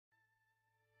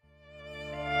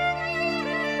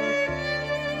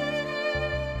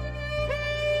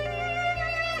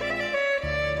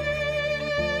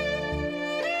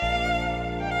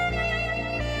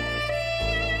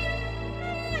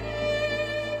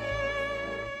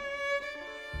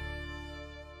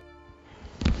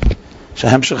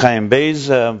Shehem Shechayim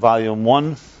Beis, Volume 1. We're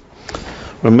in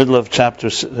the middle of chapter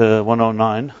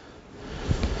 109,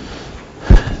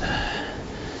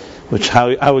 which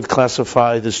I would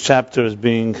classify this chapter as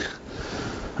being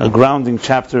a grounding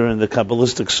chapter in the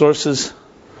Kabbalistic sources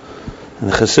and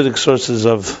the Hasidic sources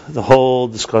of the whole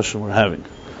discussion we're having.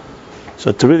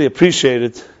 So to really appreciate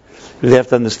it, you really have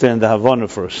to understand the Havana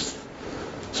first.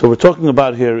 So what we're talking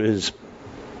about here is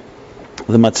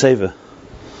the Matseva,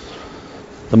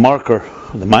 the marker,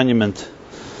 the monument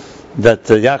that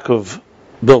Yaakov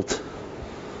built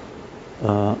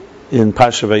in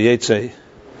Parsha Vayetze,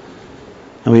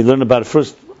 and we learn about it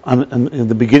first in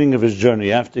the beginning of his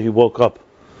journey, after he woke up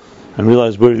and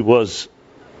realized where he was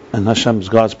and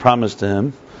God's promise to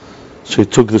him. So he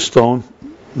took the stone,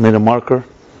 made a marker,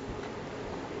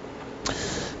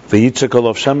 Vayitzek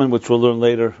Olav Shemen, which we'll learn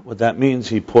later what that means.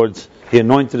 He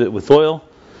anointed it with oil,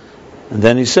 and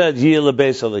then he said, Yeh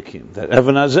lebeis Elikim, that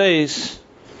Even Hazeis,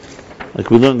 like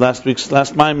we learned last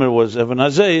Maimer was Even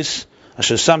Hazeis,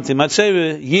 Asher Samti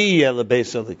Matseva, Yeh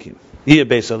lebeis Elikim, Yeh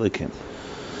beis Elikim.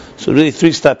 So really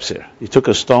 3 steps here. He took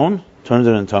a stone, turned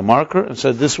it into a marker, and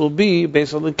said, this will be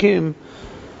beis Elikim.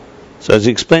 So as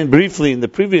he explained briefly in the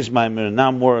previous Maimer, and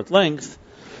now more at length,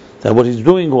 that what he's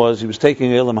doing was, he was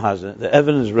taking Elam Hazeh, the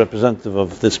Evan is representative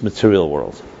of this material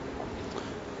world,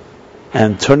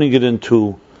 and turning it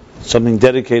into something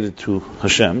dedicated to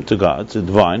Hashem, to God, to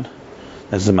divine,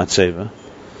 as the Matseva,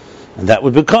 and that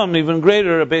would become even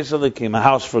greater, a Beis Elikim, a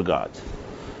house for God,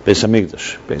 Beis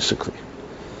Hamikdash, basically.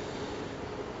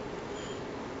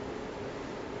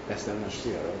 That's the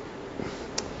Mashtiya, right?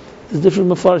 There's different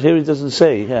Mafars here, he doesn't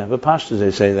say, but Pashtas they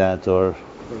say that, or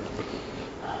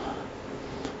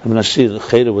I mean, the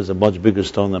Cheder was a much bigger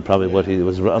stone than probably what he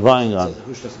was relying on.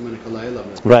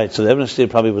 Right, so the Even Hashtir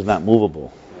probably was not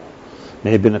movable.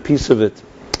 May have been a piece of it.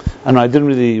 I didn't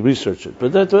really research it,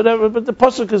 but that's whatever. But the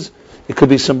pasuk is, it could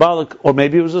be symbolic, or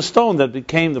maybe it was a stone that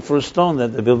became the first stone that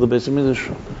they built the Beis Hamikdash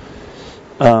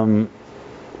from.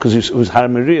 Because it was Har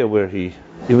Moriah where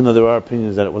even though there are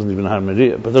opinions that it wasn't even Har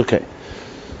Moriah, but okay.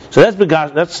 So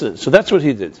that's what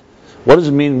he did. What does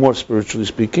it mean more spiritually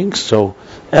speaking? So,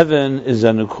 Evan is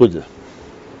an Nekuda.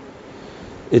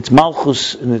 It's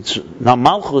Malchus, now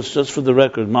Malchus, just for the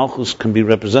record, Malchus can be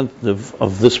representative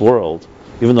of this world,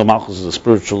 even though Malchus is a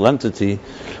spiritual entity,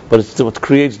 but it's what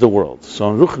creates the world. So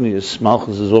in Ruchnius,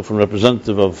 Malchus is often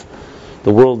representative of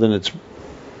the world in its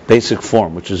basic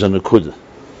form, which is a Nekuda.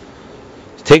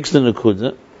 He takes the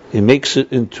Nekuda, he makes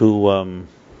it into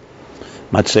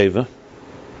Matseva.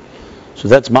 So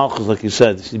that's Malchus, like you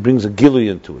said. He brings a Gilui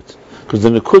into it. Because the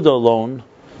Nekuda alone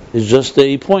is just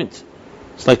a point.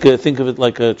 It's like, think of it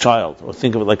like a child, or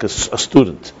think of it like a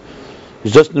student.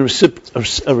 It's just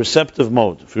a receptive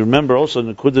mode. If you remember also,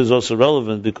 Nekuda is also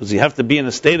relevant because you have to be in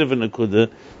a state of a Nekuda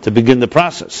to begin the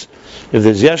process. If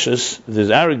there's Yeshus, if there's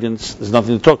arrogance, there's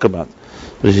nothing to talk about.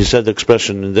 But as he said the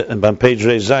expression, and on page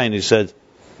Rei Zayin, he said,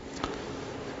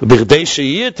 so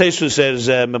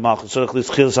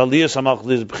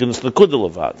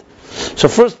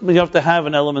first you have to have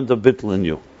an element of bittul in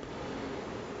you,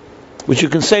 which you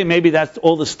can say maybe that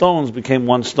all the stones became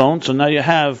one stone, so now you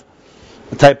have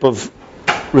a type of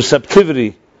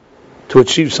receptivity to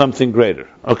achieve something greater.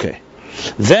 Okay.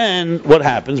 Then what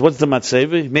happens? What's the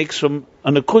Matseva? He makes from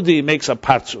a Nekuda, he makes a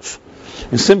Partzuf.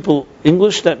 In simple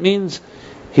English, that means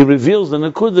he reveals the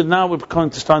Nekuda. Now we're going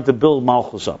to start to build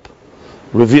Malchus up,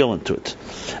 reveal into it,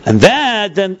 and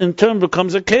that then in turn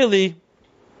becomes a keli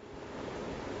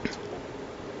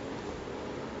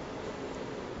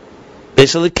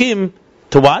Beis Elikim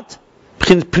to what?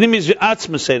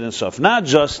 Not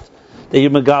just that you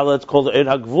megala, it's called the Eir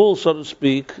HaGvul, so to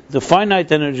speak, the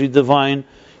finite energy, divine.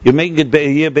 You're making it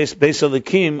Beis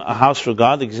Elikim, a house for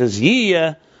God. It says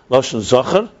Yiyeh Loshen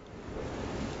Zocher,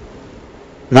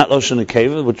 not Loshen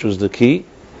Nekeva, which was the key.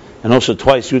 And also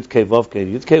twice Yud Kei Vav Kei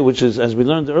Yud Kei, which is, as we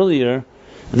learned earlier,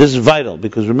 and this is vital,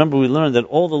 because remember we learned that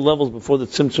all the levels before the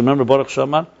Tzimtzum, remember Baruch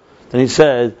Shamar? Then he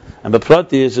said, and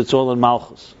Beprati is, it's all in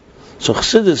Malchus. So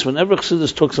Chassidus, whenever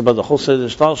Chassidus talks about the whole Seder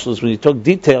Shtalshalos, when you talk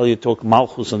detail, you talk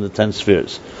Malchus and the 10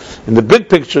 spheres. In the big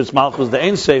picture, it's Malchus, the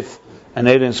Ein Sof, and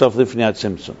Ein Sof Lifnei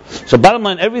Tzimtzum. So bottom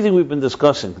line, everything we've been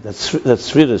discussing, that's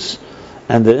spheres,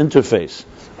 and the interface.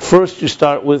 First you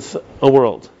start with a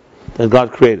world that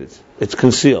God created. It's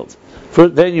concealed.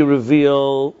 Then you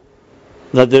reveal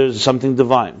that there's something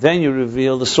divine. Then you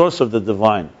reveal the source of the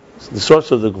divine, the source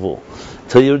of the Gvul.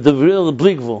 Till you reveal the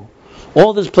Bli Gvul.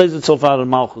 All this plays itself out in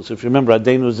Malchus. If you remember,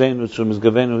 Adenu Zenu Tzum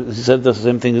Gavenu, he said the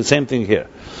same thing here.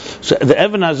 So the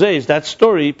Even Hazeis, that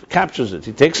story captures it.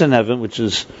 He takes an Evan, which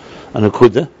is an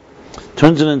Nekuda,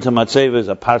 turns it into matzeva as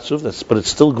a parzuf, but it's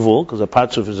still gvul, because a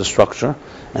parzuf is a structure.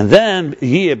 And then,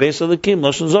 Yiyeh, Beis Elokim,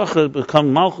 Lashon Zachar,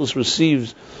 become Malchus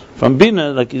receives from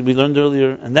Bina, like we learned earlier,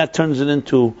 and that turns it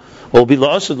into, or be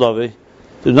La'asad Lave.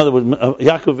 In other words,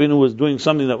 Yaakov Avinu was doing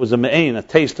something that was a me'ain, a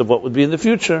taste of what would be in the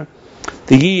future.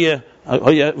 The Yiyeh,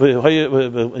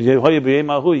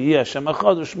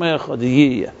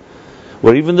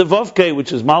 where even the Vavke,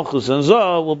 which is Malchus and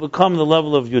Zah, will become the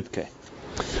level of Yudke.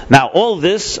 Now, all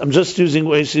this, I'm just using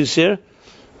what he says here.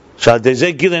 So he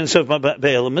says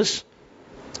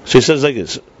like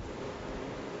this.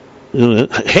 So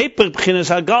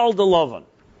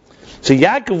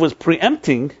Yaakov was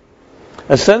preempting,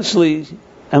 essentially,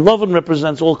 and Lavan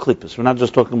represents all klippos. We're not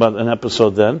just talking about an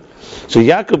episode then. So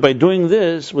Yaakov, by doing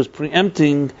this, was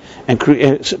preempting and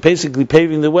basically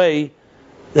paving the way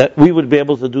that we would be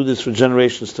able to do this for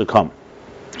generations to come,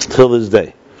 till this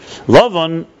day.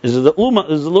 Lavan is the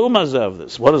umazeh of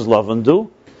this. What does Lavan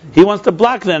do? He wants to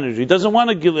block the energy. He doesn't want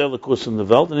a Gilui Elokus in the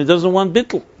Welt, and he doesn't want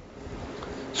bittul.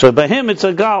 So by him, it's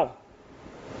a gal.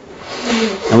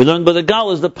 And we learned by the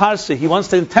gal is the parsa. He wants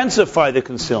to intensify the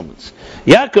concealments.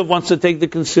 Yaakov wants to take the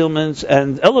concealments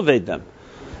and elevate them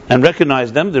and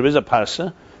recognize them. There is a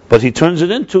parsa, but he turns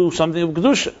it into something of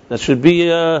kedusha. That should be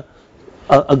a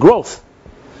growth.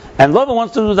 And Lavan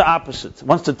wants to do the opposite.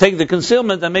 Wants to take the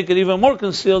concealment and make it even more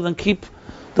concealed and keep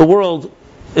the world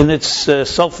in its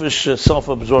selfish,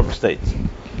 self-absorbed state.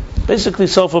 Basically,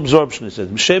 self-absorption. He says,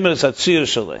 "M'shemer es hatzir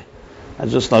shalei."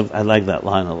 I like that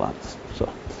line a lot. So,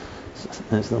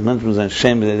 it's the mentions and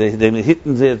shame. They're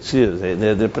hitting their tzir.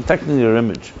 They're protecting your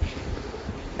image.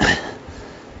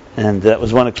 And that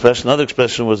was one expression. Another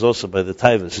expression was also by the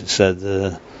Taivas. It said,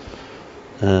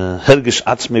 "Hergish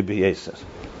atzmi b'yeser."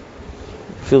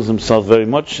 Feels himself very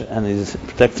much, and he's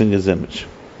protecting his image.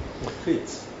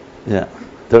 Fits. Yeah,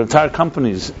 there are entire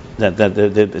companies that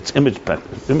it's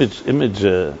image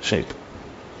shape,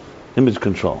 image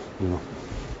control. You know.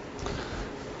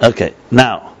 Okay,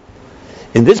 now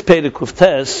in this Perek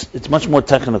Kuftes, it's much more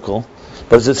technical,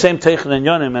 but it's the same Teichen and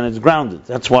Yonim, and it's grounded.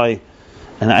 That's why,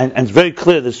 and it's very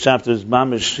clear. This chapter is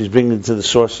mamish. He's bringing it to the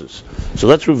sources. So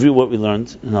let's review what we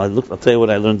learned. I'll tell you what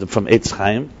I learned from Eitz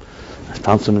Chaim. I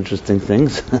found some interesting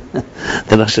things.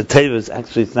 The Rosh Teva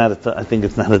actually, it's not I think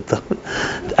it's not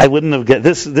I wouldn't have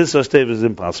guessed. This Rosh Teva is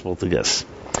impossible to guess.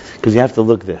 Because you have to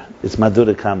look there. It's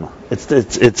Madura Kama. It's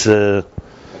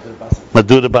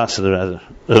Madura Basra, rather.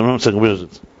 Remember a second, where is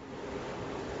it?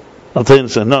 I'll tell you in a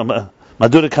second. No,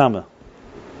 Madura Kama.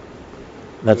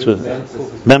 That's what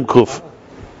Mem Kuf.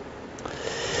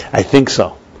 I think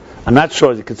so. I'm not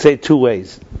sure. You could say it two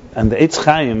ways. And the Eitz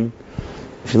Chaim,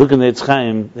 if you look in the Eitz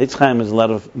Chaim is a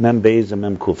lot of Mem Beis and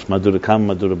Mem Kuf, Madura Kam,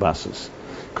 Madura Basas.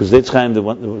 Because the Eitz Chaim, the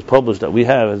one that was published that we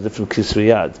have, has different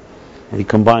Kisriyad, and he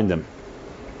combined them.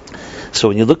 So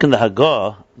when you look in the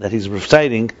Hagah that he's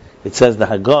reciting, it says the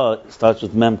Hagah starts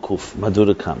with Mem Kuf,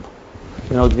 Madura Kam.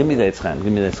 Give me the Eitz Chaim.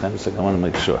 Give me the Eitz Chaim. I want to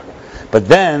make sure. But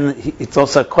then it's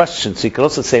also a question, so you could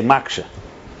also say Maksha.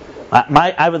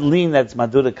 I would lean that it's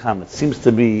Madura Kam. It seems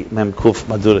to be Mem Kuf,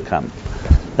 Madura Kam.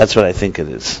 That's what I think it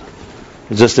is.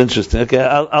 It's just interesting. Okay,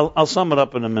 I'll sum it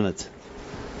up in a minute.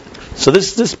 So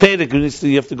this Perek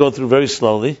you have to go through very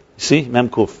slowly. You see? Mem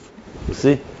Kuf. You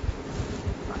see?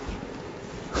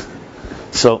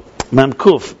 So, Mem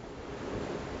Kuf.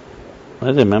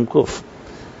 What is it? Mem Kuf.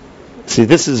 See,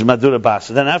 this is Madura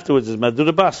Basra. Then afterwards is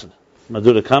Madura Basra.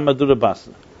 Madura Kam, Madura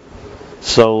Basra.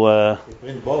 So, they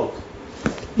print both.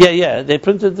 Yeah, they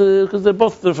printed because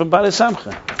they're from Bari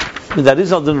Samcha. That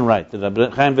is all didn't write.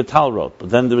 That Chaim Vital wrote, but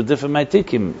then there were different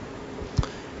Maitikim.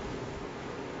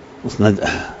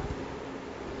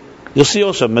 You'll see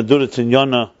also Madura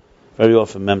Tinyana very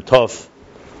often, Mem Tov,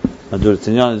 Madura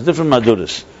Tinyana. It's different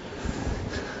Maduras.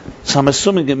 So I'm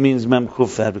assuming it means Mem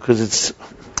Kuf because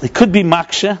it could be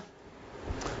Maksha,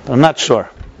 but I'm not sure.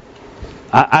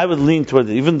 I would lean toward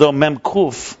it, even though Mem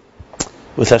Kuf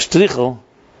with Hashtrichel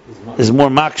is more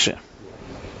Maksha.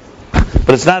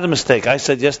 But it's not a mistake. I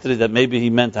said yesterday that maybe he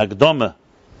meant Hagdoma.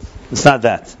 It's not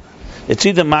that. It's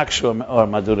either Maksha or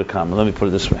Madura Kama. Let me put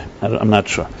it this way. I'm not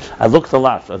sure. I looked a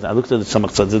lot. I looked at the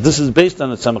Tzemach Tzedek. This is based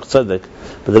on the Tzemach Tzedek,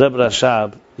 but the Rebbe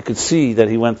Rashab, you could see that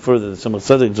he went further. The Tzemach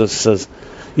Tzedek just says,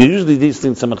 usually these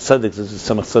things, Tzemach Tzedek, this is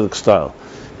Tzemach Tzedek style.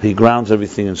 He grounds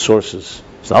everything in sources.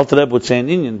 So Alter Rebbe would say in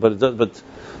Indian, but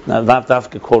not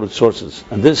Dafka quoted sources.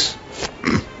 And this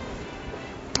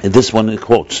one it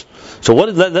quotes. So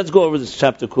let's go over this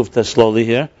chapter Kufta slowly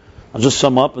here. I'll just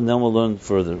sum up and then we'll learn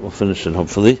further. We'll finish it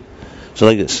hopefully. So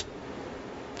like this.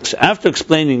 So after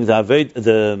explaining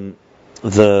the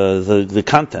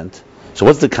content. So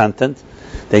what's the content?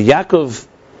 That Yaakov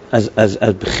as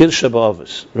Bechir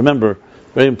Shabbat. Remember,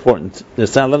 very important.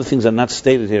 There's a lot of things that are not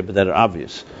stated here, but that are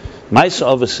obvious. Ma'isa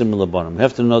Avos Simul Labanim. We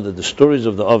have to know that the stories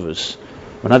of the Avos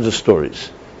were not just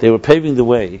stories. They were paving the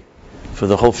way for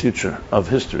the whole future of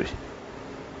history.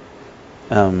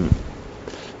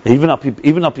 Even up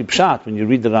Pshat, when you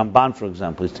read the Ramban, for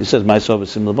example, he says Ma'isa Avos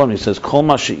Simul Labanim. He says Kol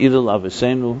Ma She'iril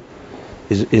Avosenu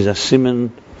is a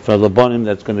siman for Labanim,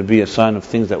 that's going to be a sign of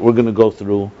things that we're going to go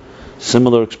through,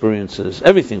 similar experiences,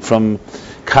 everything from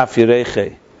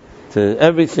Kafireche to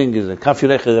everything is a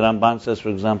Kafireche. The Ramban says, for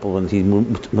example, when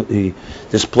he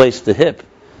displaced the hip,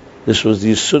 this was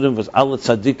the Yisurim was Al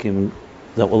Tzadikim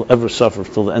that will ever suffer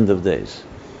till the end of days.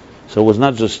 So it was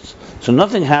not just, so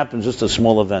nothing happened, just a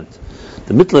small event.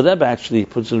 The Mittler Rebbe actually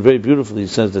puts it very beautifully. He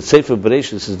says that Sefer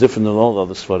Bereshis is different than all the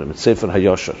other Sfarim. It's Sefer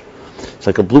HaYosher. It's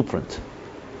like a blueprint.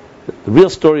 The real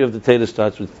story of the Torah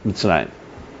starts with Mitzrayim,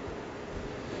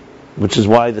 which is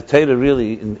why the Torah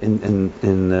really, in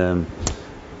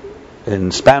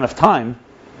span of time,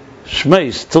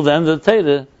 Shmeis till the end of the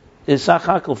Torah is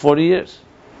Sachakel 40 years.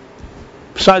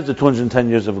 Besides the 210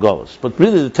 years of Golus, but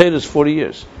really the Torah is 40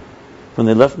 years when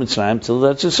they left Mitzrayim till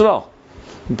that's Yisrael.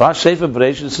 Bar Sefer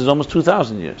Bereshis is almost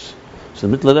 2,000 years. So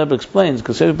the Mittler Rebbe explains,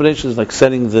 because Sefer Bereshis is like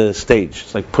setting the stage.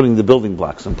 It's like putting the building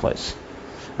blocks in place.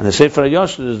 And the Sefer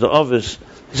HaYosher is the Avos.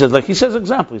 He says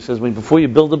example. He says, before you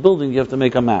build a building, you have to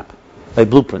make a map, a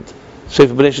blueprint.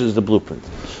 Sefer Bereshis is the blueprint.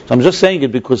 So I'm just saying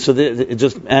it because it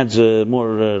just adds more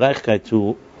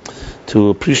Reichkeit to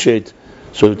appreciate.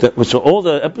 So all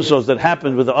the episodes that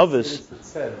happened with the Avos. It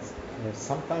says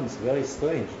sometimes very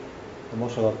strange.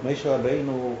 Moshe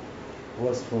Rabbeinu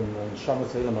was from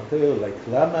Shamus Mateo, like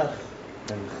Lamech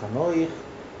and Chanoich,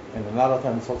 and another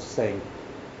time it's also saying.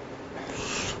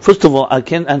 First of all, I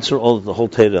can't answer the whole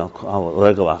Torah al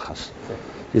regel achas.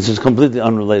 This is completely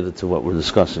unrelated to what we're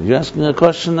discussing. You're asking a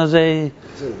question as an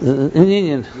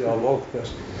Indian.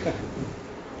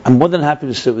 I'm more than happy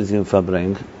to sit with you in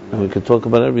Fabring, and we can talk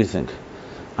about everything.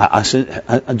 I said,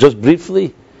 just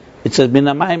briefly, it says,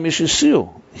 Minamayim Yishisiu.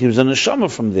 He was a neshama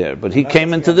from there, but he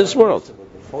came into this world.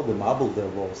 Before the Mabul, there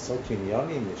was such in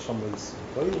Yanim, neshama is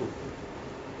Koyu.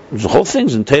 The whole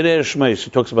thing's in Teirei Shmeis. He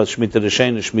talks about Shemitah Reshein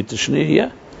and Shemitah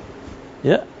Shni.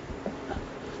 Yeah.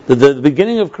 The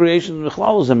beginning of creation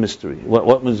is a mystery.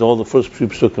 What was all the first three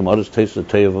psukim? Others taste the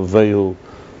Tei of Aveyu,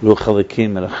 Ruch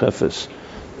Halakim, and Achefes.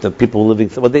 The people living.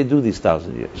 What they do these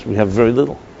 1,000 years? We have very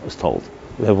little, as told.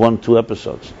 We have 1-2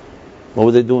 episodes. What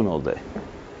were they doing all day?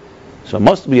 So it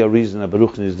must be a reason. A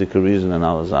Baruch Nizdik a reason, and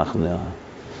Allah Zachn.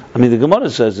 I mean, the Gemara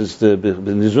says it's the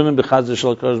Nizunim B'Chazir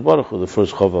Shel Kadosh Baruch Hu, the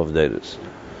first Chova of Deiros.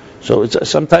 So it's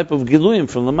some type of Giluyim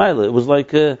from the Maila. It was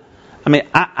like,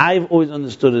 I've always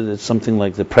understood it as something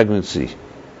like the pregnancy,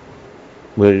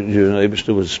 where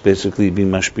Eibishter was basically being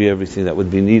mashpia everything that would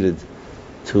be needed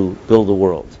to build a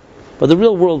world. But the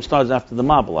real world starts after the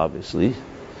Mabul, obviously,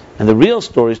 and the real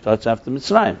story starts after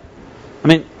Mitzrayim. I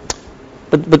mean,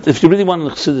 but if you really want to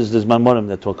consider, there's Maimorim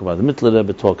that talk about it. The Mittler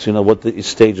Rebbe talks, what the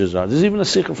stages are. There's even a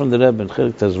sikha from the Rebbe in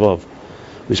Chelik Tezvav.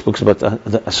 We spoke about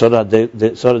the Asara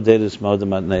Deiris Ma'odem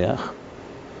Adneach,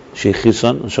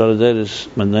 Sheichisan, Asara Deiris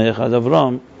Madneach Ad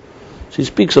Avram. So he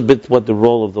speaks a bit what the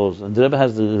role of those. And the Rebbe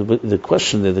has the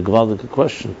question there, the Gevaldik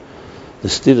question, the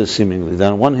stira seemingly.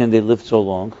 That on one hand they lived so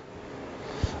long,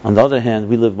 on the other hand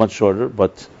we lived much shorter,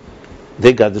 but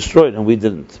they got destroyed and we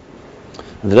didn't.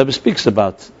 And the Rebbe speaks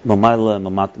about Mamaila and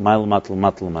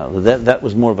Matla. That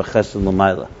was more of a Chesed than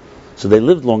Mamaila. So they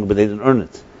lived longer, but they didn't earn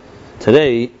it.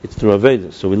 Today, it's through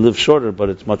Avedas, so we live shorter, but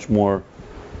it's much more.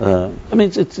 You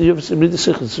read the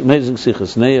Sichas, amazing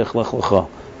Sichas. Neyach Lech Lecha,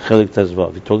 Chelik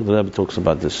Tezvav. The Rebbe talks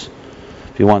about this.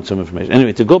 If you want some information,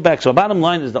 anyway, to go back. So, bottom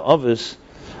line is the Avos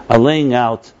are laying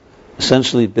out.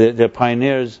 Essentially, they're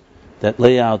pioneers that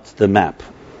lay out the map,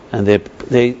 and they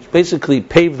basically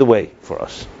pave the way for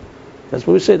us. That's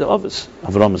what we say. The Avos,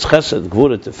 Avram is Chesed,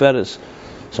 Gvura, Teferes.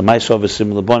 So Ma'isa Avos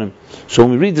Simul Labanim. So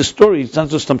when we read the story, it's not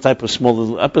just some type of small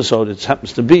little episode. It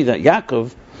happens to be that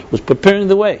Yaakov was preparing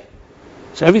the way.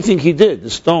 So everything he did, the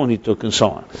stone he took, and so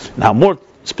on. Now, more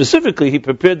specifically, he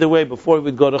prepared the way before he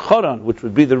would go to Choran, which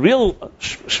would be the real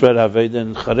Shver Aved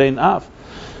and Charein Av.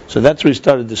 So that's where he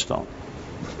started the stone.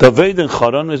 The Aved and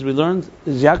Choran, as we learned,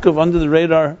 is Yaakov under the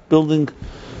radar, building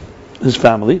his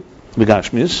family,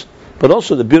 Begashmius. But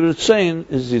also the Bir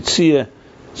Tzayin is Yitzhak.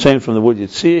 Saying from the word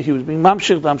Yitzhak, he was being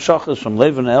mamshich d'amshachas from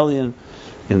Levan Elyon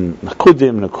in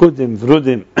Nakudim,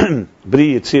 Vrudim,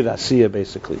 Bri Yitzir Asiya,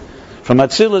 basically. From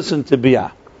Atzilus into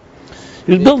Biyah.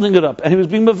 He was building it up, and he was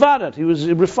being mevarat. He was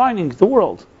refining the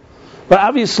world. But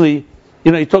obviously,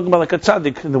 you're talking about like a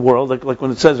tzaddik in the world, like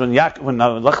when it says when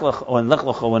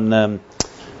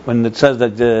it says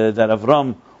that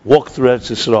Avram walked through Eretz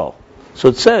Yisrael. So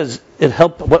it says it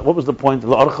helped. What was the point?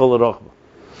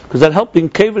 Because that helped being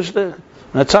kavish there.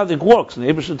 And the tzaddik walks, and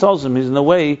the Eibusher tells him he's in a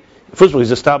way. First of all,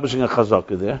 he's establishing a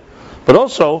chazaka there, but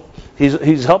also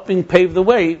he's helping pave the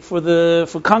way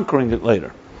for conquering it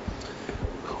later.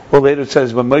 Well, later it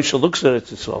says when Moshe looks at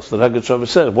it itself, so the Rogatchover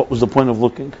said, what was the point of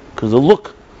looking? Because the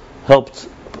look helped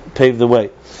pave the way.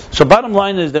 So bottom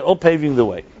line is they're all paving the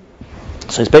way.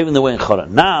 So he's paving the way in Chara.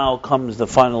 Now comes the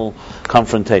final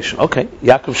confrontation. Okay,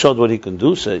 Yaakov showed what he can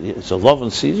do. So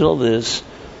Lavan sees all this.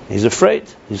 He's afraid.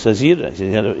 He says, Yira.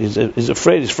 He's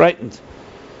afraid. He's frightened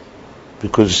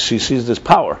because he sees this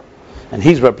power, and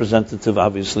he's representative,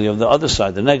 obviously, of the other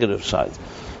side, the negative side.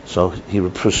 So he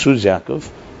pursues Yaakov.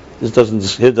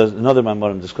 Another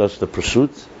Maimorim discusses the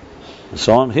pursuit and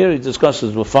so on. Here he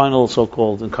discusses the final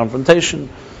so-called confrontation,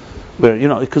 where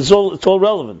because it's all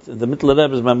relevant. In the Mittler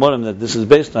Rebbe's Maimorim that this is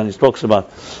based on, he talks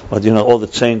about, all the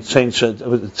chain saying, what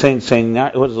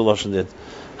is the lashon there?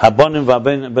 Habonim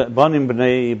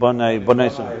b'nei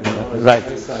b'nei.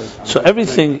 Right. So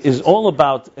everything is all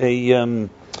about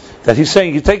that he's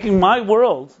saying you're taking my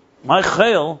world, my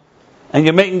chayil, and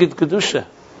you're making it kedusha.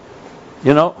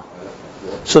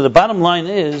 So the bottom line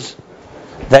is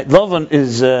that Lavan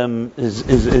is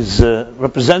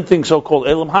representing so-called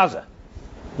Elam Haza.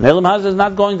 And Elam Haza is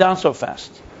not going down so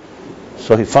fast.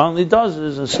 So he finally does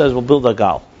this and says, we'll build a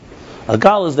gal. A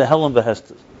gal is the Helam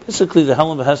Behester. Basically, the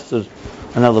Helam Behester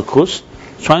and Elikus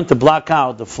trying to block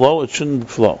out the flow. It shouldn't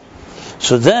flow.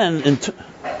 So then, in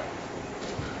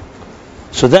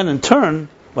turn,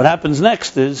 what happens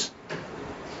next is,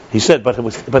 he said, but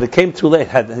it came too late.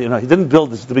 He didn't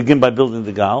build this to begin by building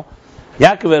the gal.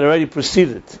 Yaakov had already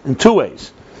proceeded in two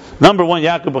ways. Number one,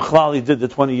 Yaakov B'chlal, he did the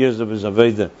 20 years of his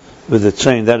Aveda with the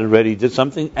chain. That already did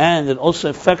something, and it also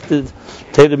affected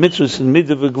Teda Mitzvahs in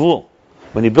Midah V'Gvul.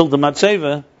 When he built the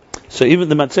Matzeva, so even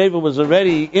the Matzeva was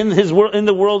already in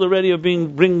the world already of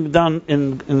being bring down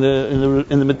in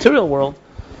the material world,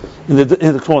 in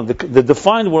the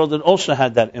defined world. It also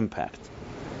had that impact.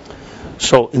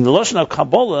 So in the Lashon of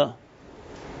Kabbalah,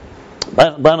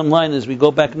 bottom line is we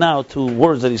go back now to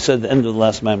words that he said at the end of the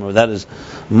last Maimor. That is,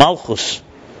 Malchus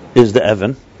is the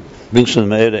Evan,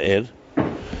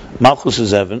 Malchus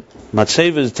is Evan.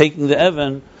 Matzeva is taking the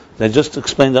Evan. I just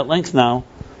explained at length now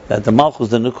that the Malchus,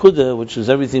 the Nekuda, which is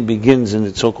everything begins in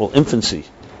its so-called infancy.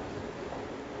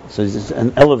 So he's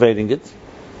elevating it.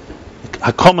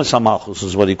 Hakomas HaMalchus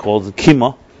is what he called the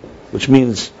Kima, which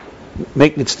means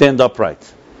making it stand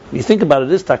upright. You think about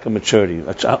it, it's like a maturity.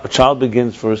 A child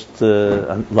begins first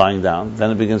lying down,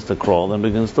 then it begins to crawl, then it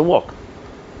begins to walk.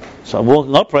 So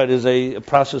walking upright is a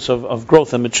process of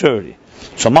growth and maturity.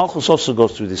 So Malchus also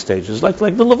goes through these stages, like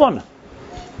the Levana.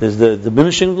 There's the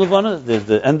diminishing of Levana, there's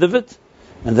the end of it,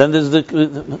 and then there's the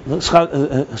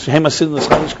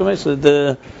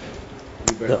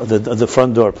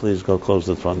front door. Please go close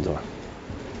the front door.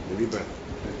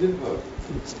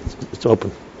 It's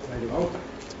open.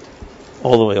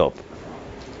 All the way up.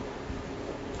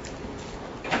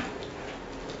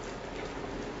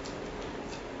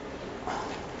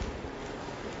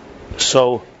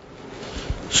 So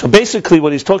basically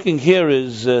what he's talking here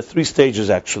is three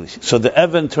stages actually. So the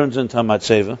Evan turns into a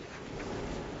Matzeva.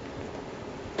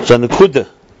 So Nekuda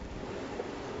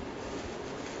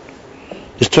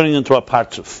is turning into a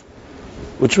Partzuf,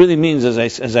 which really means, as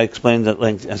I explained at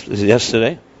length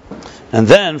yesterday. And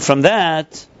then from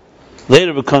that,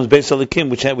 later becomes Beis Elikim,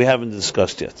 which we haven't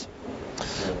discussed yet.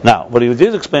 Now, what he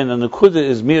did explain on the Nekuda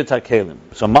is Miyat HaKelim.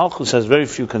 So Malchus has very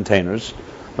few containers,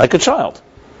 like a child,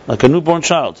 like a newborn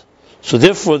child. So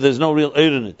therefore, there's no real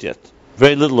air in it yet.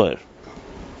 Very little air.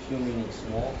 Few meaning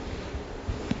small?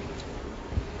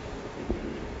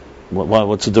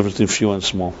 What's the difference between few and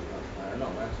small? I don't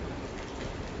know.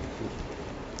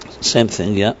 Same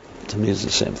thing, yeah. To me, it's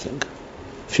the same thing.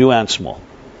 Few and small.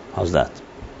 How's that? As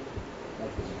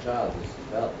a child, it's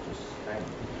developed, just tiny.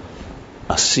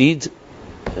 A seed.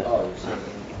 Oh, you're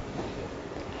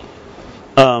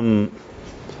saying.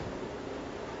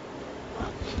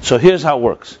 So here's how it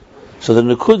works. So the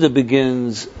Nekuda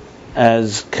begins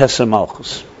as Keser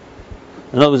Malchus.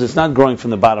 In other words, it's not growing from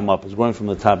the bottom up, it's growing from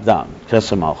the top down.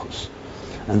 Keser Malchus.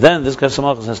 And then this Keser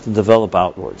Malchus has to develop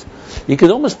outwards. You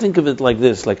could almost think of it like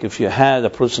this, like if a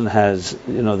person has,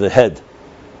 the head.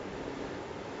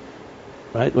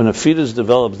 Right? When a fetus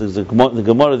develops, there's the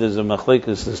Gemara, there's a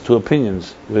machlekes, there's two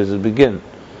opinions. Where does it begin?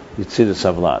 Yitzir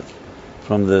Savlad.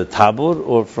 From the tabur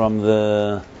or from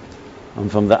the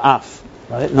af?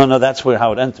 Right? No, that's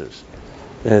how it enters.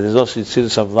 There's also Yitzir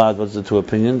Savlad, what's the two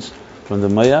opinions? From the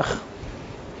mayach?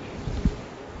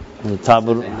 From the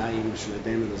tabur?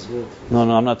 No,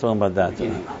 I'm not talking about that.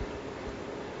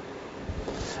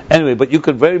 Anyway, but you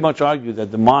could very much argue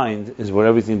that the mind is where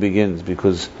everything begins,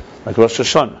 because, like Rosh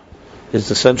Hashanah, it's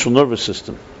the central nervous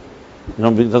system. It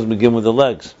doesn't begin with the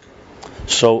legs.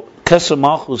 So Keser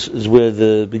Malchus is where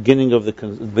the beginning of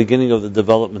the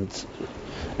development,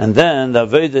 and then the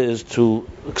Aveda is to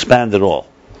expand it all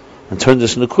and turn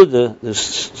this Nakuda,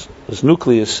 this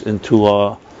nucleus, into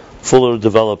a fuller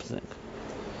developed thing.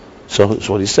 So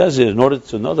what he says is, in order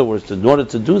to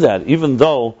do that, even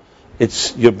though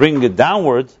you're bringing it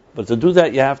downward, but to do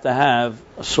that you have to have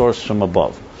a source from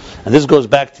above. And this goes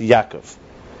back to Yaakov.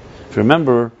 If you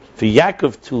remember, for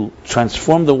Yaakov to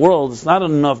transform the world, it's not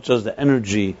enough just the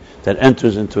energy that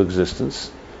enters into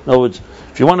existence. In other words,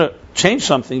 if you want to change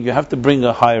something, you have to bring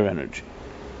a higher energy.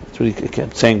 That's what he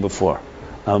kept saying before.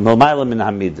 Milmayla min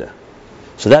hamida.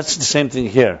 So that's the same thing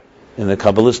here in the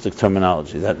Kabbalistic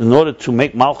terminology. That in order to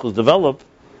make Malchus develop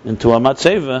into a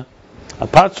Matseva, a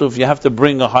Parzuf, you have to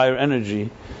bring a higher energy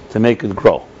to make it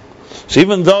grow. So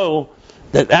even though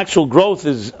that actual growth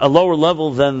is a lower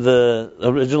level than the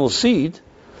original seed,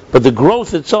 but the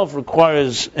growth itself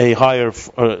requires a higher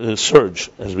surge,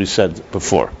 as we said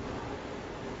before.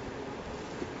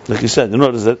 Like you said, in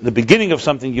order the beginning of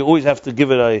something, you always have to give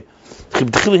it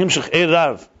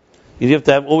you have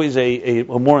to have always a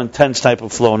more intense type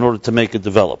of flow in order to make it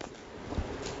develop.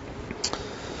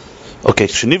 Okay,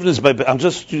 I'm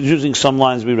just using some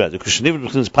lines we read. These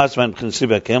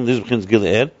begins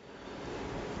Gilead.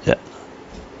 Yeah.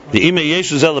 The ime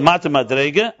yeshu zel lemata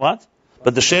madrege. What?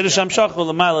 But the sheresh hamshach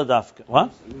l'mayla dafka.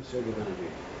 What? A new surge of energy.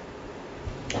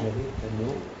 A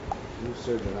new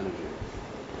surge of energy.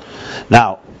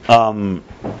 Now,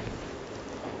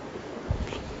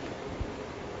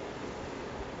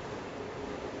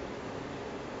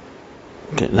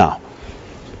 okay, now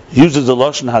uses the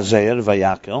lashon hazeir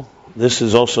vayakel. This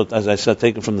is also, as I said,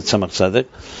 taken from the Tzemach Tzedek.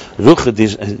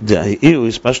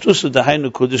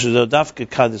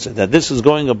 That this is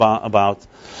going about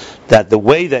that the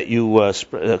way that you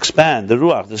expand the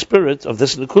ruach, the spirit of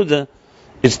this nekuda,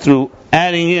 is through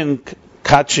adding in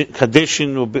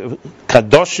kadoshin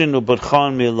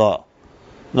uberchan milah.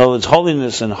 In other words,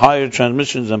 holiness and higher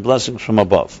transmissions and blessings from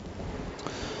above.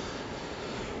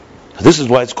 This is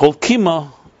why it's called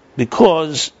kima,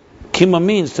 because kima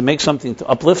means to make something, to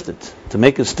uplift it, to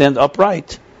make it stand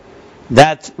upright.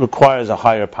 That requires a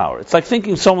higher power. It's like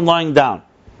thinking someone lying down.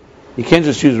 You can't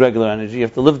just use regular energy, you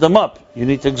have to lift them up. You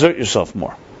need to exert yourself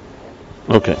more.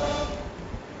 Okay.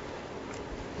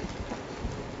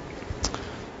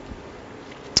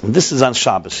 This is on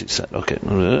Shabbos, he said. Okay.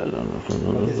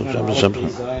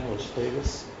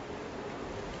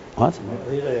 What?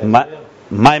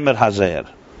 Maimer Hazer.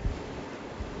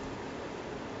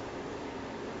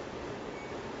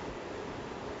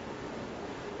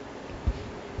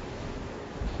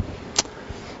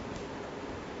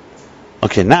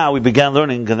 Okay, now we began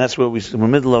learning, and that's where we're in the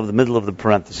middle of the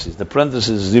parentheses. The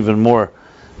parentheses is even more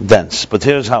dense, but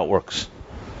here's how it works.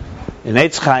 In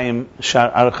Eitz Chaim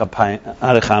Shar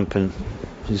Arechampin,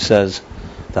 he says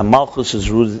that Malchus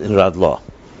is rooted in Radlah,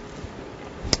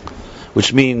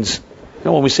 which means,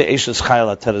 when we say Eishes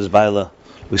Chayla Teres Baila,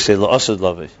 we say La'asad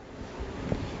Lavi.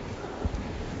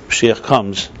 Mashiach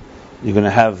comes, you're going to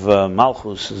have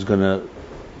Malchus is going to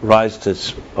rise to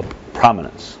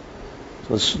prominence.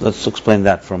 Let's explain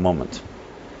that for a moment.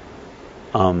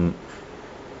 The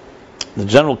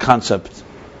general concept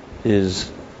is,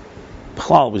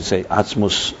 we say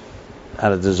Atzmus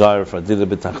had a desire for Adila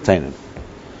b'Tachtenim,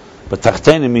 but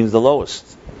Tachtenim means the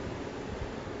lowest.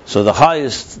 So the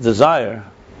highest desire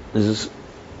is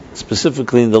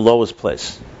specifically in the lowest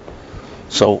place.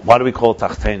 So why do we call it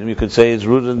Tachtenim? You could say it's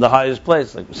rooted in the highest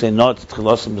place. Like we say, no, it's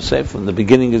Tchilas B'Sefer. The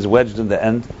beginning is wedged in the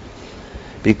end,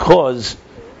 because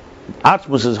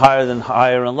Atmos is higher than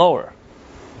higher and lower.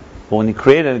 But when you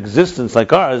create an existence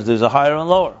like ours, there's a higher and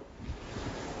lower.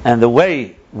 And the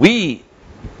way we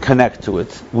connect to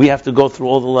it, we have to go through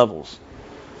all the levels.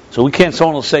 So we can't,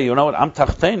 someone will say, you know what, I'm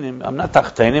Tachtenim, I'm not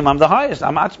Tachtenim, I'm the highest,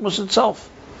 I'm Atmos itself.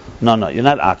 No, you're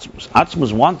not Atmos.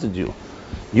 Atmos wanted you.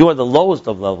 You are the lowest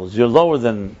of levels. You're lower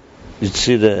than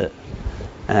Yitzhira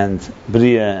and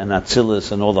Bria and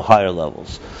Atzilus and all the higher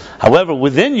levels. However,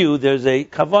 within you, there's a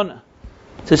Kavanah.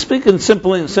 To speak in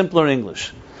simpler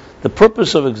English, the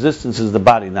purpose of existence is the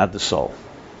body, not the soul.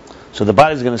 So the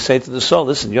body is going to say to the soul,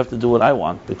 listen, you have to do what I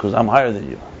want because I'm higher than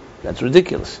you. That's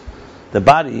ridiculous. The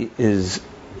body is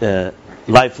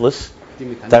lifeless,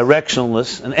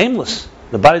 directionless, and aimless.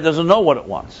 The body doesn't know what it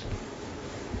wants.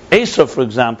 Esav, for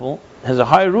example, has a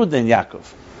higher root than Yaakov.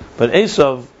 But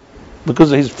Esav, because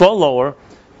he's far lower,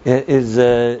 is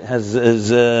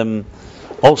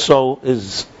also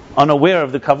unaware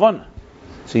of the kavanah.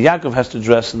 So Yaakov has to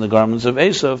dress in the garments of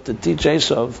Esav to teach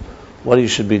Esav what he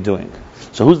should be doing.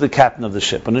 So who's the captain of the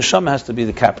ship? A neshama has to be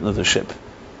the captain of the ship.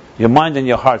 Your mind and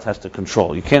your heart has to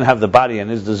control. You can't have the body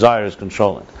and his desires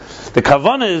controlling. The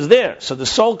kavanah is there. So the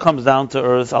soul comes down to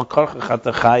earth. Al karcha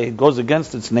chatachai. It goes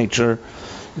against its nature.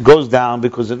 It goes down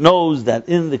because it knows that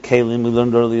in the kelim, we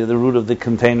learned earlier, the root of the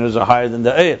containers are higher than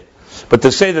the air. But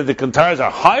to say that the containers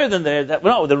are higher than the air,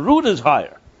 no, the root is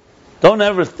higher. Don't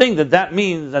ever think that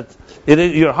means that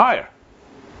you're higher.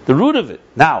 The root of it.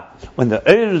 Now, when the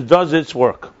air does its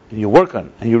work, and you work on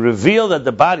it, and you reveal that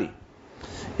the body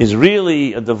is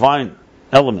really a divine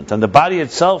element, and the body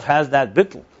itself has that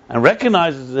bittul, and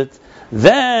recognizes it,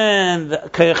 then the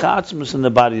Kayach Atzmus in the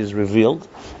body is revealed,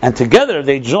 and together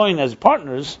they join as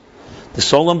partners, the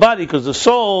soul and body, because the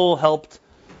soul helped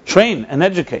train and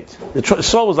educate. The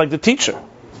soul was like the teacher.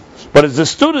 But it's the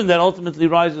student that ultimately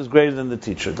rises greater than the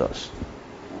teacher does.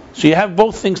 So you have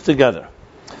both things together.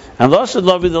 And L'asad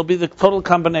Lavi, there'll be the total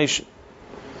combination.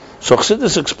 So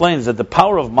Chassidus explains that the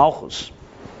power of Malchus,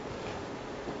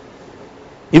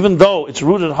 even though it's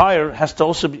rooted higher, has to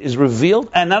also is revealed,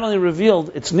 and not only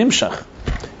revealed, it's nimshach.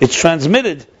 It's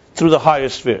transmitted through the higher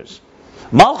spheres.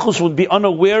 Malchus would be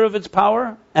unaware of its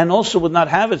power, and also would not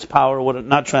have its power would it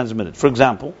not transmitted. For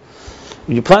example,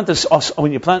 when you plant this, it says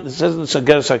in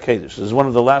Sageres HaKedesh, this is one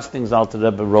of the last things Alter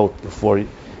Rebbe wrote before he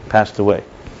passed away.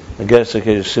 Sageres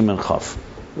HaKedesh Siman Chaf,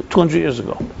 200 years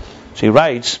ago. So he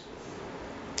writes,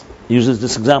 he uses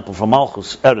this example from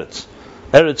Malchus, Eretz.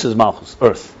 Eretz is Malchus,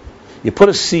 earth. You put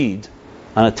a seed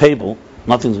on a table,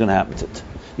 nothing's going to happen to it.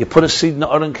 You put a seed in the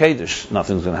Aron Kedesh,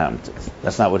 nothing's going to happen to it.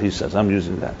 That's not what he says, I'm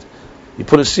using that. You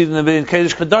put a seed in the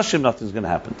Kedesh Kadashim, nothing's going to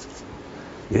happen to it.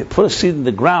 You put a seed in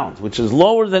the ground, which is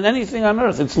lower than anything on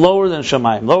earth. It's lower than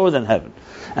Shamayim, lower than heaven,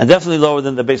 and definitely lower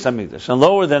than the Beis Hamikdash, and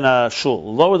lower than a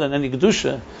shul, lower than any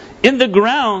kedusha. In the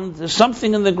ground, there's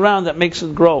something in the ground that makes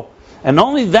it grow, and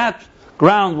only that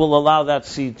ground will allow that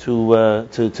seed to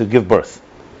give birth.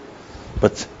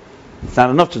 But it's not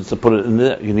enough just to put it in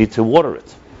there. You need to water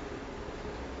it,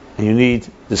 and you need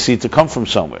the seed to come from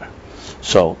somewhere.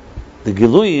 So the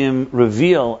Giluyim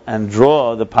reveal and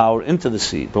draw the power into the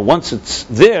seed. But once it's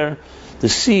there, the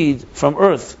seed from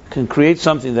earth can create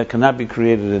something that cannot be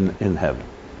created in heaven.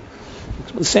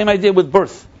 It's the same idea with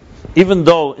birth. Even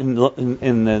though in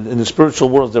the spiritual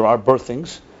world there are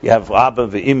birthings, you have Abba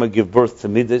ve'Ima give birth to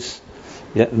Midas,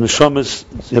 Neshamas,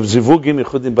 you have Zivugim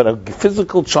Yechudim, but a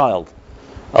physical child,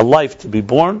 a life to be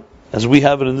born, as we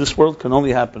have it in this world, can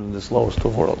only happen in this lowest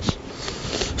of worlds.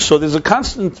 So there's a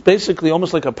constant, basically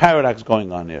almost like a paradox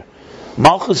going on here.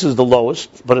 Malchus is the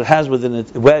lowest, but it has within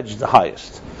it wedge the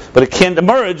highest. But it can't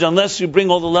emerge unless you bring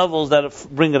all the levels that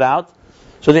bring it out.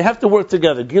 So they have to work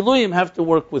together. Giluyim have to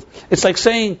work with... It's like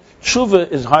saying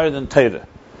Tshuva is higher than Torah.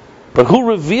 But who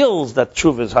reveals that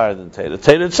Tshuva is higher than Torah?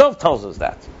 Torah itself tells us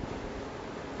that.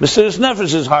 Mesiras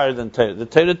Nefesh is higher than Torah. The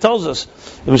Torah tells us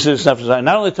that Mesiras Nefesh is higher.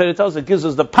 Not only Torah tells us, it gives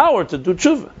us the power to do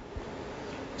Tshuva.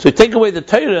 So you take away the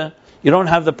Torah, you don't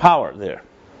have the power there.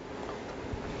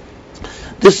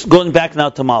 This going back now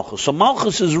to Malchus. So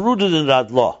Malchus is rooted in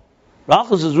Radlah.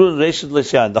 Malchus is rooted in Reshit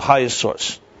Le'Syan, the highest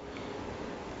source.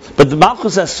 But the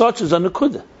Malchus as such is a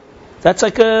Nekuda. That's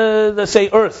like let's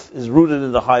say earth is rooted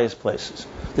in the highest places.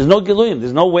 There's no Giluyim,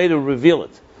 there's no way to reveal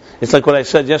it. It's like what I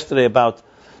said yesterday about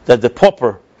that the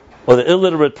pauper or the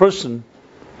illiterate person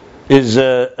is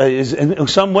in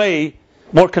some way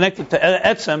more connected to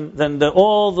Etzem than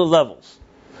all the levels.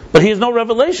 But he has no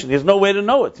revelation. He has no way to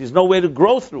know it. He has no way to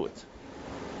grow through it.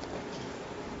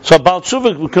 So Baal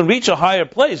Tshuva can reach a higher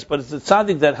place, but it's the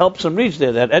tzaddik that helps him reach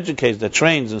there, that educates, that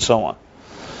trains, and so on.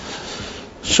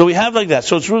 So we have like that.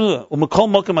 So it's rooted.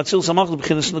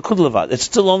 It's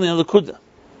still only a Nekuda.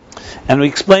 And we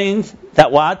explained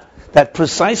that what? That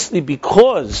precisely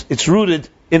because it's rooted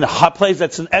in a place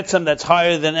that's an etzem that's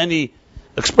higher than any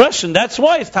expression, that's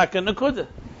why it's Taka Nekuda.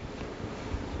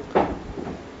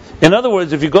 In other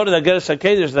words, if you go to the Sageres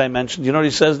HaKedesh that I mentioned, you know what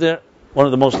he says there? One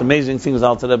of the most amazing things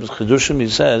Alter Rebbe's Chidushim, he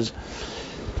says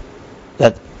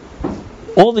that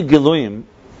all the Giluyim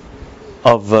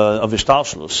of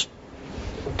Ishtalshlus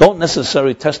don't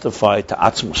necessarily testify to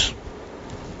Atzmus.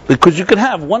 Because you can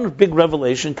have one big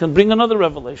revelation can bring another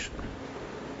revelation.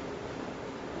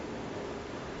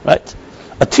 Right?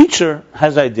 A teacher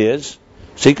has ideas,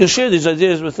 so he can share these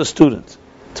ideas with a student,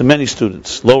 to many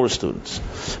students, lower students.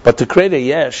 But to create a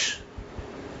yesh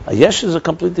is a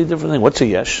completely different thing. What's a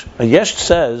yesh? A yesh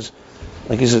says,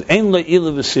 like he says, Ein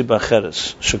le'ilu v'siba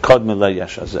cheres, shekod me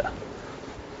le'yesh hazeh.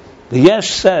 The yesh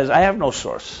says, I have no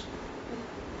source.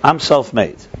 I'm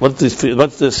self-made. What's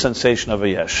the sensation of a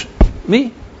yesh?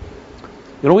 Me.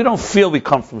 We don't feel we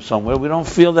come from somewhere. We don't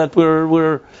feel that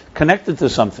we're connected to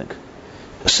something.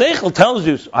 Seichel tells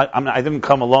you, I didn't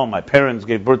come alone. My parents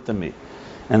gave birth to me,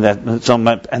 and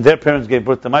their parents gave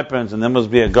birth to my parents, and there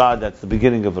must be a God that's the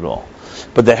beginning of it all.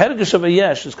 But the Hergish of a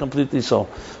Yesh is completely so.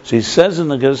 So he says in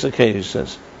the Gersa Kei, he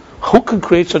says, who can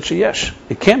create such a Yesh?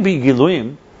 It can't be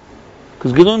Giluim,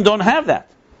 because Giluim don't have that.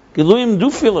 Giluim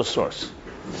do feel a source.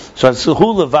 So it's the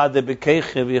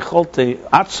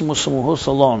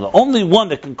only one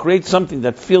that can create something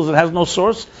that feels it has no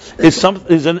source is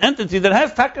an entity that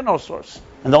has taka no source.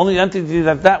 And the only entity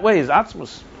that way is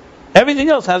Atzmus. Everything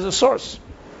else has a source.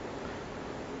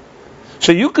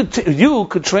 So you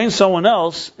could train someone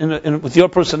else with your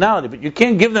personality, but you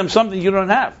can't give them something you don't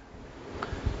have.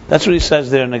 That's what he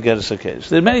says there in the Gersa Kei.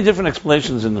 There are many different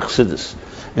explanations in the Chassidus.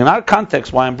 In our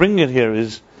context, why I'm bringing it here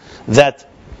is that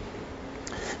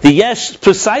the Yesh,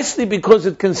 precisely because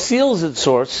it conceals its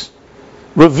source,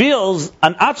 reveals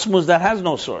an Atzmus that has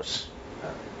no source.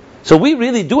 So we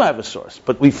really do have a source,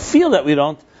 but we feel that we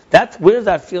don't. Where does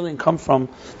that feeling come from?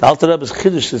 The Alter Rebbe's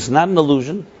Chiddush is not an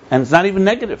illusion, and it's not even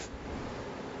negative.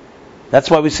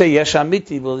 That's why we say Yesh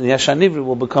Amiti, Yesh Anivri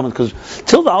will become, because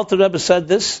till the Alter Rebbe said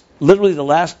this, literally the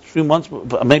last few months,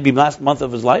 maybe last month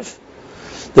of his life,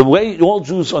 the way all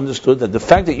Jews understood that the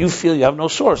fact that you feel you have no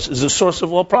source is the source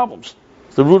of all problems.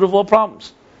 It's the root of all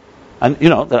problems. And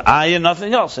that I and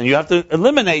nothing else. And you have to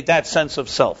eliminate that sense of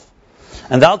self.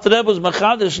 And the Alter Rebbe was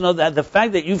Machadish, that the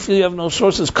fact that you feel you have no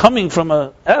source is coming from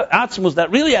a Atzmus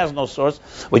that really has no source.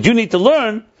 What you need to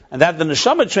learn, and that the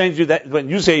Neshama trains you, that when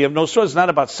you say you have no source, it's not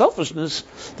about selfishness,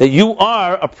 that you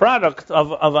are a product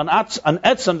of an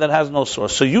Etzem that has no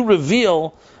source. So you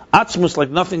reveal Atzmus like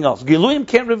nothing else. Giluim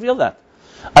can't reveal that.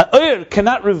 An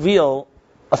cannot reveal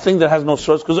a thing that has no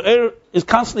source, because is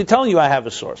constantly telling you I have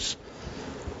a source.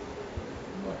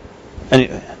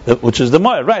 Anyway, which is the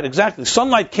Moed, right? Exactly.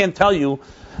 Sunlight can't tell you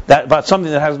that about something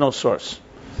that has no source.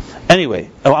 Anyway,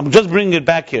 I'm just bringing it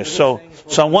back here. So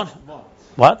one,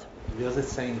 what? Why is it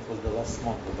saying it was the last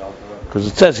month about? Because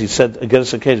it says, he said,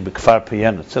 Gersa Kei b'kfar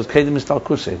Piyen. It says Kedim Mistal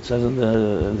Kusei. It says in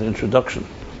the introduction.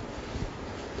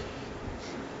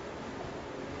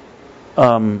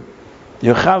 Yochaver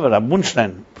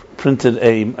Abunstein printed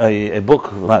a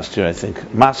book last year, I think,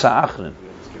 Masa Achrin,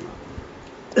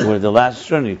 where the last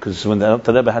journey, because when the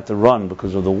Alter Rebbe had to run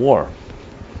because of the war,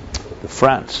 the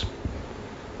France,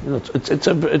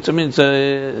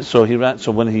 so he ran.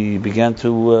 So when he began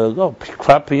to go,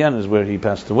 Kfar Piyen is where he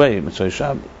passed away, Mitzvah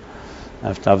Shab,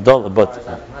 after Avdallah, but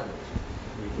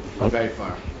very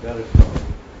far.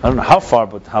 I don't know how far,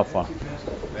 but how far?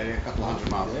 Maybe a couple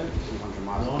hundred miles. 200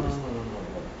 miles.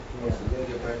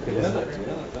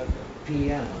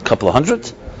 A couple of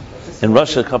hundred? In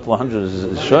Russia, a couple of hundred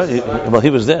is sure. He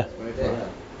was there. I don't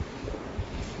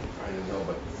know,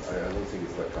 but I don't think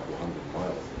it's like a couple of hundred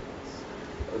miles.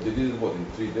 They did it, in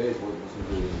 3 days? What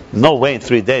was it? No way in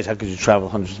 3 days. How could you travel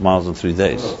hundreds of miles in 3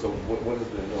 days? No, so what is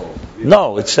the no?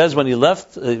 No, it says when he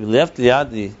left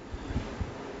Liadi,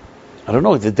 I don't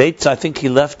know, the dates, I think he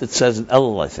left, it says in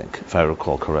Elul, I think, if I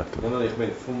recall correctly. No, ich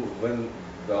meine, when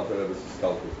the Alter Rebbe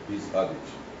started bis Adich,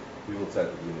 we will say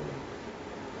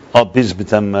Bis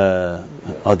bitem,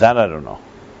 that I don't know.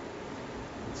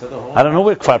 I don't know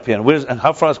where Kfar Piyen, and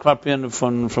how far is Kfar Piyen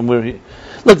from where he...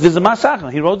 Look, there's a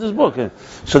Masach, he wrote this book.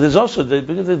 So there's also, the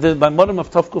Maimorim of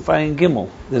Tov Ayin Gimel,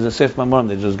 there's a Sefer Maimorim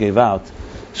they just gave out.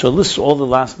 So it lists all the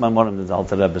last Maimorim that the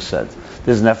Alter Rebbe said.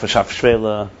 There's Nefesh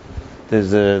HaFshvela,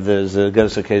 there's the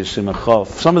Gersa Kei Simachov.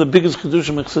 Some of the biggest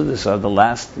Chedushim Chassidus are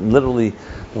literally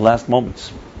the last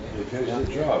moments. They finished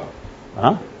the job.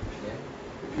 Huh?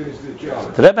 They finished the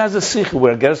job. The Rebbe has a sikh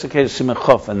where Gersa Kei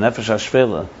Simachov and Nefesh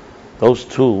HaShvela, those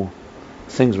two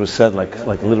things were said, like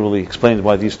literally explained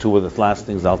why these two were the last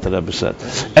things the Alter Rebbe said.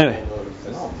 Anyway,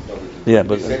 yeah,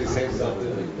 but They say the same stuff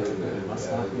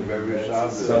in Rebbe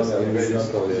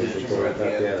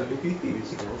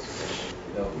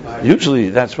usually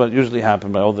that's what usually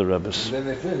happened by all the Rebbes. Then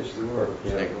they finish the work.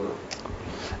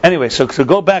 Anyway, so to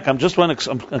go back, I'm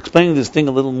explaining this thing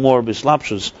a little more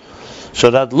bislapshus.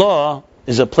 So that law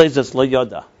is a place that's lo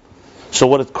yada. So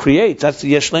what it creates, that's the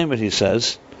Yesh Leimer, he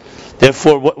says.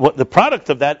 Therefore, what the product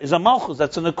of that is a malchus,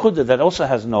 that's a nekuda, that also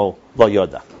has no lo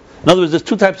yada. In other words, there's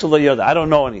two types of lo yada. I don't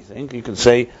know anything. You can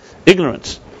say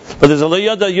ignorance. But there's a lo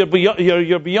yada,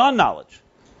 you're beyond knowledge.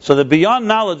 So the beyond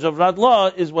knowledge of that law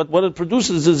is what it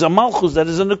produces is a malchus that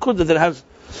is a nekuda that has.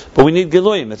 But we need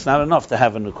giloyim. It's not enough to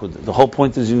have a nekuda. The whole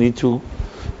point is you need to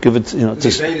give it, The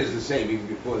event is the same even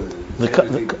before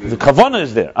the kavana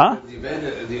is there, huh? The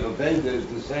event is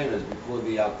the same as before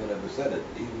the Alter ever said it.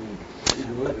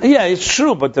 Even with Yeah, it's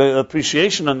true, but the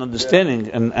appreciation and understanding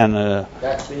and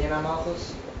That's Binyan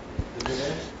Malchus?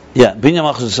 yeah, Binyan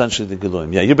Malchus is essentially the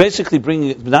Geluim. Yeah, you're basically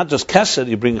bringing not just Kesed,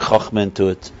 you bring Chochmah into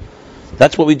it.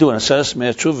 That's what we do in Aseres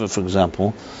Me'er Tshuva, for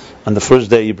example. On the first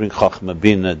day, you bring Chochmah,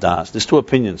 Bina, Das. There's two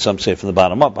opinions. Some say from the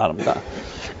bottom up, bottom down.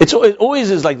 It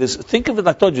always is like this. Think of it,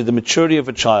 like I told you, the maturity of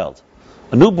a child.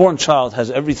 A newborn child has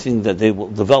everything that they will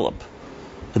develop.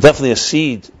 Definitely a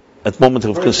seed at the moment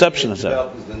of conception. Is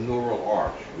the neural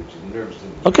arch, which is nervous.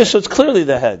 Okay, so it's clearly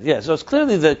the head. Yeah, so it's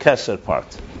clearly the Kesed part.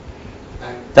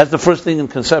 That's the first thing in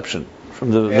conception.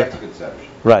 From the After conception.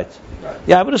 Right.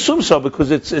 Yeah, I would assume so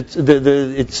because it's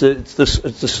the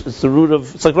root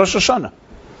of, it's like Rosh Hashanah.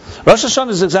 Rosh Hashanah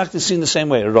is exactly seen the same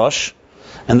way. Rosh,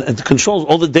 and it controls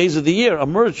all the days of the year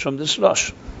emerge from this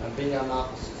Rosh. And Binyan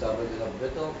Malchus is already a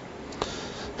bittul?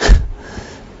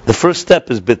 The first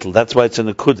step is bittul. That's why it's in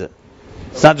a kudah.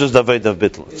 It's not just Daved of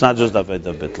bittul. It's not just Daved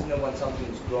of bittul. Isn't it when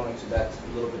something's growing, so that's a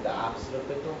little bit the opposite of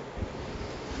bittul?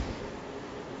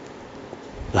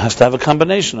 It has to have a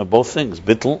combination of both things,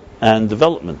 bittul and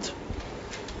development.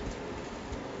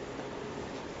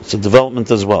 It's a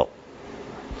development as well.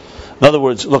 In other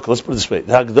words, look, let's put it this way.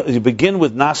 You begin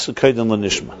with Nasa Koden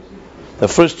L'Nishma. The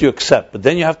first you accept, but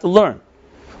then you have to learn.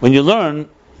 When you learn,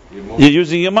 you're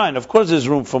using your mind. Of course there's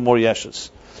room for more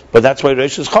yeshus. But that's why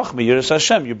Reish is Chochmah, Yiras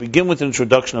Hashem. You begin with an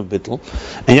introduction of bittul,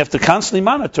 and you have to constantly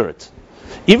monitor it.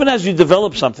 Even as you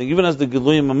develop something, even as the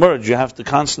Geluyim emerge, you have to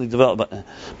constantly develop. But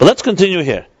let's continue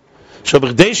here. Now,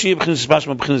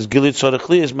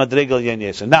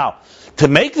 to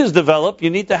make this develop, you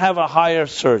need to have a higher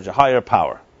surge, a higher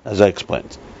power, as I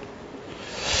explained.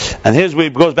 And here's where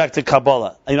it goes back to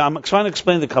Kabbalah. I'm trying to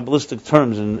explain the Kabbalistic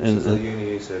terms. So the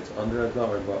Uni said it's under Adla,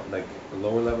 or like a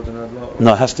lower level than Adla?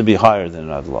 No, it has to be higher than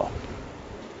Adla.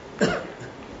 So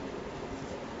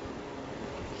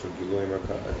Giluim, I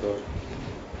thought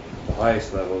the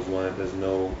highest level is one that there's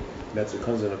no. It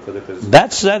comes in a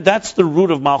kudah. That's the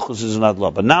root of Malchus is not law.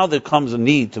 But now there comes a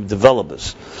need to develop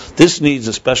this. This needs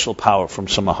a special power from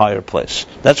some higher place.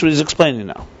 That's what he's explaining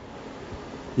now.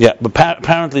 Yeah, but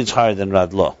apparently it's higher than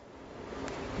Rad Law.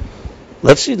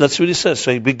 Let's see what he says.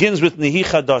 So he begins with Nihi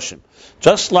Chadashim.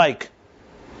 Just like,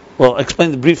 well,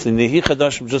 explain it briefly. Nihi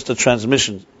Chadashim, just a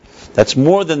transmission that's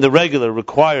more than the regular,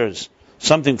 requires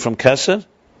something from Kesed.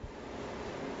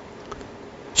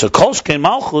 So Kolshkein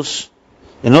Malchus,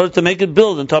 in order to make it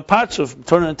build into a partzuf,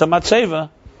 turn it into matzeva,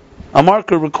 a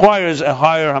marker requires a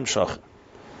higher hamshach.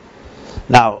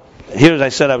 Now, here as I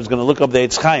said, I was going to look up the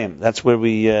Eitz Chaim. That's where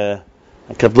I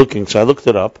kept looking, so I looked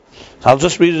it up. I'll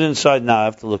just read it inside now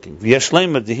after looking.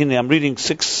 I'm reading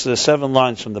 7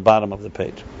 lines from the bottom of the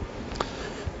page.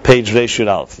 Page Reishut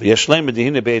Alf. Which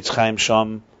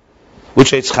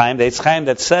Eitz Chaim? The Eitz Chaim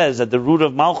that says that the root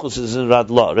of Malchus is in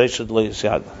Rad Law. Reishut Lo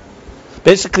Yisyad.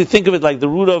 Basically, think of it like the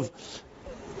root of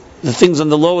the things on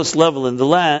the lowest level in the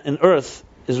land, in earth,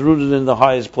 is rooted in the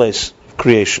highest place of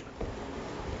creation.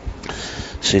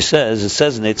 So it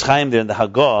says in Eitz Chaim there in the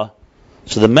Hagah,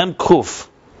 so the Mem Kuf,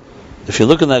 if you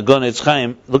look in the Hagah in Eitz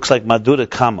Chaim, it looks like Madura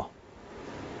Kama.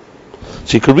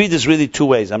 So you could read this really two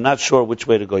ways. I'm not sure which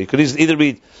way to go. You could either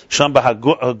read Shamba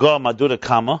Hagah Madura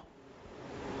Kama,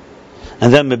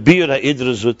 and then Mebir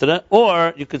HaIdra Zutra,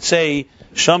 or you could say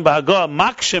Shamba Hagah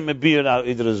Makshe Mebir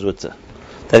HaIdra Zutra.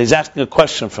 That he's asking a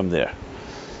question from there.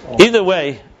 Either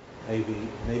way.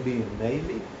 Maybe,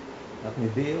 not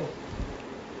Mebir.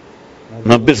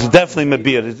 No, it's definitely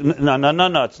Mebir.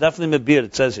 No, it's definitely Mebir.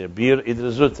 It says here, Bir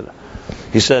Idra Zutra.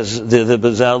 He says, the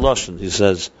Bezer Loshen, he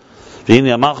says,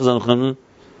 V'hini Amachaz Anuchanun,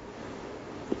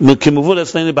 M'kimuvur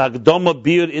Esleni B'Hagdoma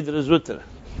Bir Idra Zutra.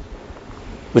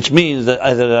 Which means that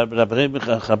either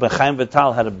Rabbi Chaim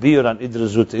Vital had a Bir on Idra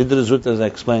Zutra. Idra Zutra, as I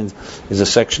explained, is a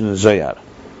section in Zohar.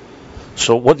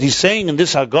 So what he's saying in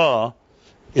this Hagah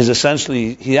is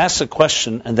essentially, he asks a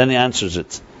question and then he answers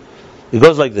it. It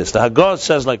goes like this. The Hagah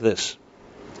says like this.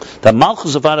 The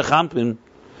Malchus of Arich Hampin,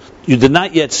 you did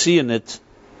not yet see in it,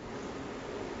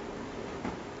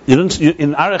 in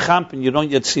Arich Hampin you don't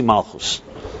yet see Malchus.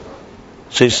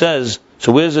 So he says,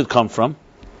 so where does it come from?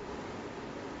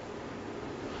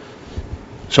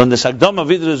 So in the Sagdama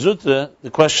Vidra Zutra,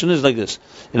 the question is like this.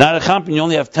 In Arich Hampin you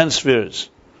only have 10 spheres,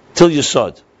 till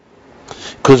Yesod.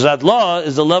 Because Rad Law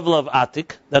is the level of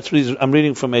Atik. That's what I'm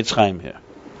reading from Eitz Chaim here.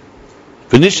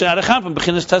 Because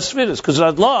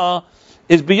Rad Law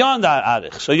is beyond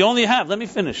Arich. So you only have, let me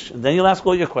finish, and then you'll ask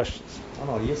all your questions. Oh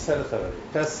no, you said it already.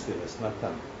 Tes Sfiris, not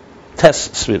 10. Tes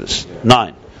Sfiris,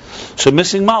 9. So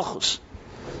missing Malchus.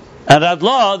 And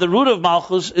Adla, the root of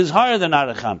Malchus, is higher than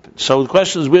Arich Hampin. So the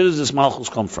question is, where does this Malchus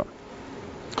come from?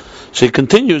 So he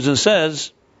continues and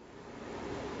says,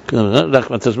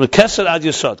 Mekeser ad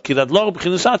Yesod, ki Adla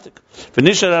b'chinas Atik,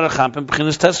 v'nishar Arich Hampin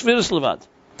b'chinas Tesviris levad.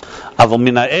 Aval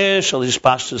min ha'esh al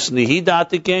hishpashtus nihi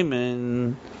da'atik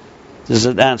Yemen. This is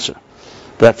an answer.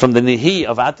 That from the nihi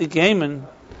of Atik Yemen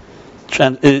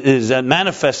is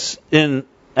manifests in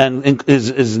and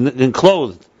is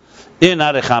enclosed in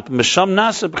Arich Hampin. Mesham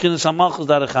nasa b'chinas hamalchus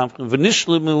Arich Hampin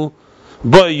v'nishlimu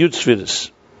boy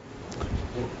yutzviris.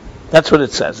 That's what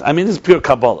it says. I mean, this is pure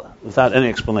Kabbalah, without any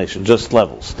explanation, just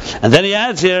levels. And then he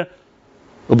adds here,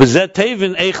 ובזet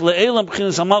tevin eich le'elam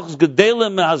b'chinas hamalchus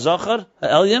gedela me'hazachar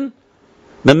ha'elyon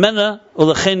memena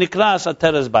u'lechein nikras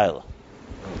ateres baila.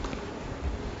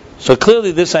 So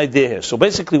clearly this idea here. So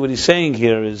basically what he's saying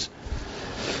here is,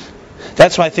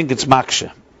 that's why I think it's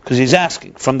maksha, because he's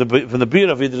asking from the Bir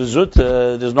of Idrizut,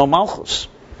 there's no malchus.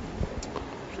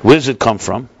 Where does it come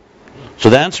from? So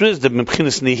the answer is the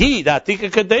b'chinas nihi, the atika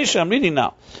kadesha. I'm reading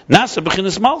now. Nasa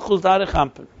b'chinas malchus Arich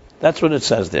Hampin. That's what it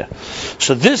says there.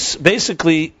 So this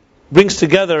basically brings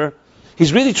together.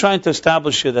 He's really trying to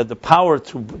establish here that the power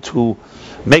to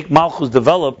make malchus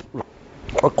develop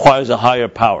requires a higher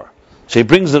power. So he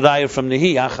brings the raya from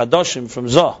Nihi, Achadoshim, from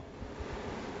Zoh.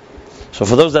 So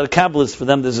for those that are Kabbalists, for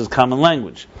them this is common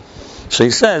language. So he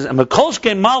says, and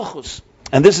Mekolshke Malchus,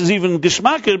 and this is even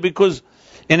Gishmakir because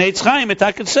in Eitz Chaim it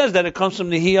says that it comes from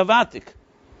Nihi Avatik.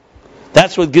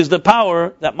 That's what gives the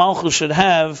power that Malchus should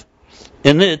have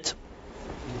in it,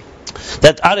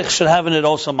 that Arich should have in it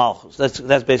also Malchus.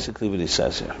 That's basically what he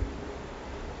says here.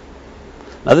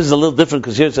 Now this is a little different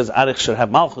because here it says Arich should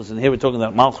have Malchus, and here we're talking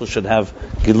that Malchus should have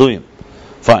Giluyim.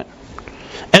 Fine.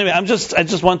 Anyway, I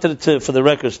just wanted to, for the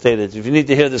record, state it. If you need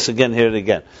to hear this again, hear it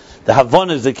again. The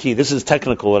Havon is the key. This is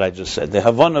technical what I just said. The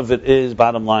Havon of it is,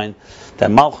 bottom line,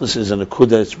 that Malchus is an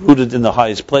Akuda, it's rooted in the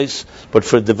highest place, but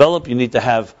for it to develop, you need to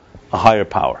have a higher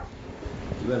power.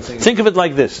 Think of it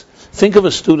like this. Think of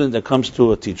a student that comes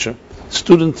to a teacher.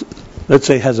 Student, let's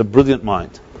say, has a brilliant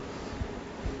mind.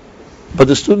 But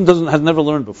the student has never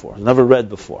learned before, never read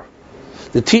before.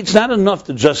 It's not enough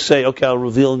to just say, okay, I'll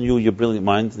reveal in you your brilliant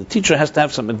mind. The teacher has to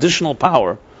have some additional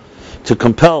power to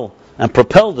compel and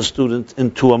propel the student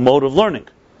into a mode of learning.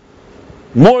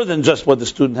 More than just what the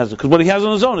student has. Because what he has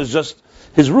on his own is just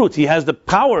his root. He has the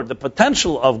power, the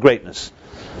potential of greatness.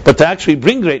 But to actually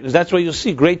bring greatness, that's why you'll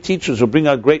see great teachers who bring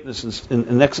out greatness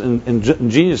in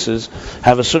geniuses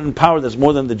have a certain power that's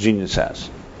more than the genius has.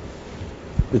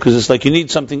 Because it's like you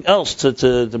need something else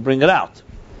to bring it out.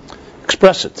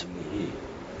 Express it.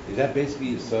 Is that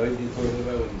basically Yisoid you're talking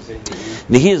about when you say Nihi?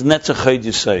 Nihi is Netzach Chayid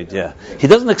Yisoid, yeah. He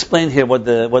doesn't explain here what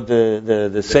the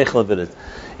seichel of it is.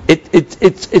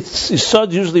 It's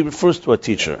Yisoid usually refers to a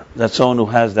teacher. That's someone who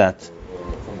has that.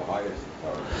 From the highest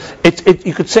power.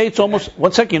 You could say it's almost,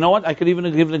 one second, you know what? I could even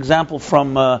give an example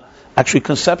from, actually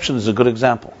conception is a good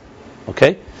example.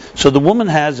 Okay? So the woman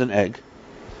has an egg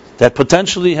that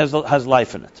potentially has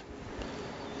life in it.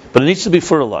 But it needs to be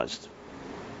fertilized.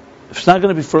 If it's not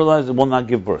going to be fertilized, it will not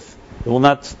give birth. It will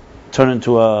not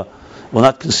will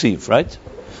not conceive, right?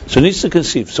 So it needs to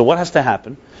conceive. So what has to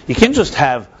happen? You can't just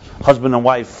have husband and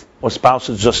wife or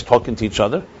spouses just talking to each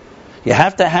other. You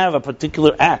have to have a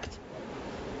particular act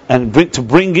and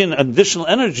bring in additional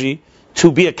energy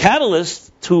to be a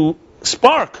catalyst to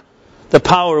spark the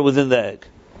power within the egg.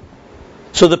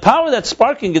 So the power that's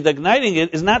sparking it, igniting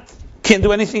it, can't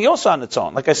do anything else on its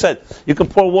own. Like I said, you can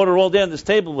pour water all day on this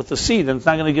table with the seed and it's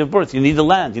not going to give birth. You need the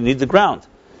land, you need the ground,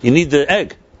 you need the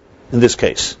egg, in this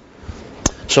case.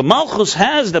 So Malchus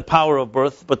has the power of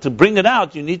birth, but to bring it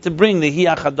out, you need to bring the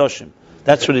Hi HaChadoshim.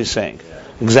 That's what he's saying.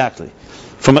 Exactly.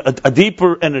 From a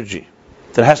deeper energy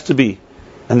that has to be.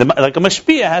 And like a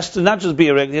Mashpia has to not just be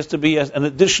a regular, it has to be an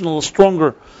additional,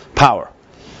 stronger power.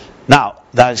 Now,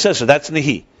 that says, so that's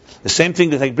Nihi. The same thing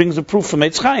that brings a proof from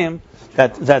Eitz Chaim,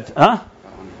 that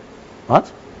what?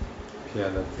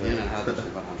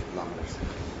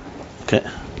 Okay,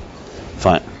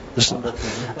 fine. Listen.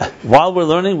 While we're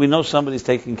learning, we know somebody's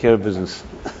taking care of business.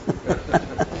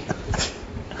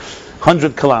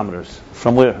 100 kilometers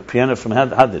from where? Piana from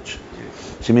Hadich.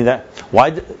 So you mean that? Why?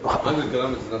 100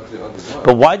 kilometers is not 300 miles.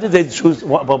 But why did they choose?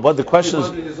 But the question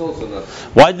is also not.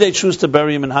 Why did they choose to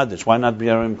bury him in Hadich? Why not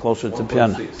bury him closer to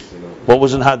Piana? What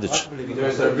was in Hadich?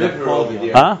 There's a river over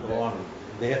there. Huh?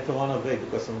 They had to run away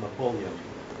because of Napoleon.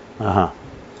 But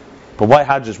why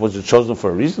Hadich? Was it chosen for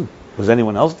a reason? Was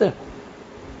anyone else there?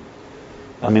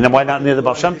 I mean, why not near the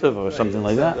Baal Shem Tov or something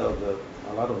like that?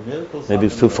 A lot of miracles. Maybe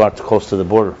it's too far, too close to the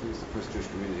border. It's the first Jewish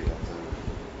community.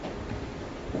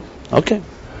 Okay.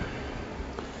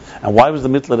 And why was the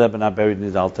Mittler Rebbe not buried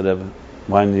in the Alter Rebbe?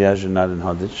 Why in the Yazir, not in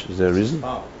Haditch? Is there a reason?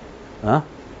 Huh?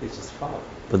 It's just far.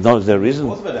 But no, is there a reason? It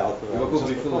was by the Alter Rebbe. What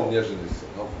we feel in Yezhin is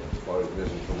helpful as far as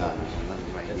Yezhin from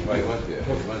That's why he went there.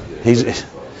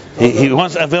 He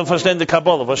wants to understand the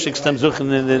Kabbalah. Was six times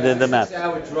suchen the map. 6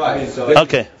 hour drive. So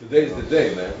Okay. Today's the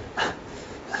day, man.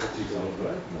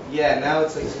 yeah, now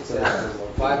it's like 6 hours.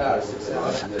 5 hours, 6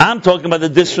 hours. I'm talking about the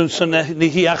distance from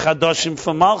Nihiyah Chadoshim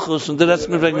from Malchus and the rest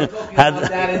of We're talking about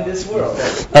that in this world.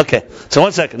 Okay, so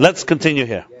 1 second. Let's continue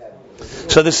here.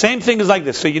 So the same thing is like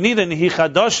this. So you need a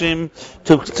Nihiyah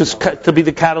Chadoshim to be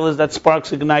the catalyst that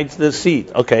sparks, ignites the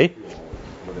seed. Okay.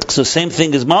 So same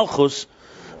thing as Malchus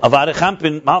of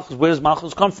Arechampin. Malchus, where does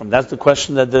Malchus come from? That's the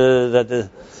question that the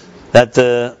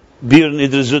Bir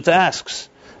Nidrezuta asks.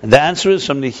 And the answer is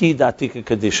from Nihid Atika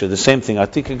Kadisha. The same thing.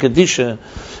 Atika Kadisha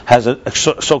has a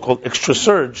so-called extra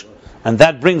surge, and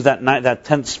that brings that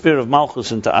 10th sphere of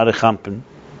Malchus into Arechampin.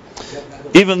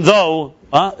 Even though,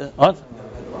 what? It's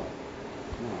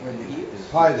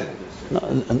higher than it. No,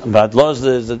 Radlo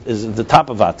is the top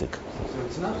of Atik. So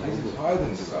it's not. It's higher than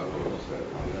this.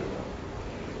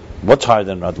 What's higher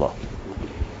than Radlo?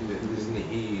 Isn't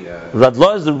he?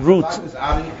 Radlo is the root.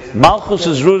 Malchus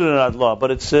is rooted in Radlo, but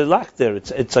it's lack there.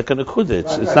 It's like an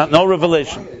akuda. It's not no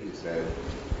revelation.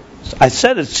 I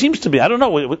said it seems to be. I don't know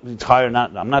whether it's higher or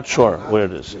not. I'm not sure where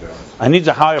it is. I need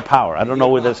a higher power. I don't know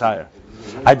where that's higher.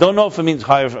 I don't know if it means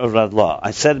higher of Radlo.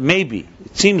 I said maybe.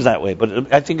 It seems that way,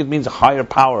 but I think it means a higher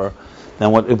power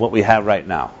than what we have right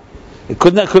now. It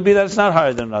could be that it's not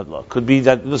higher than Radlo. Could be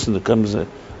that. Listen, it comes.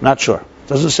 Not sure.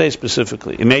 Doesn't say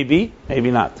specifically. It may be,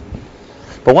 maybe not.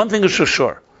 But one thing is for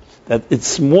sure, that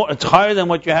it's higher than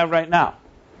what you have right now.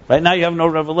 Right now you have no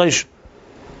revelation.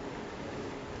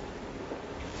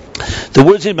 The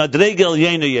word is Madrega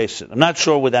Elyena Yesed. I'm not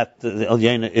sure where that the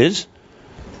Elyena is.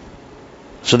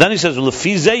 So then he says,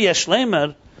 L'fizeh yesh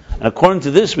lemer, and according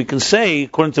to this we can say,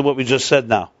 according to what we just said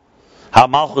now, how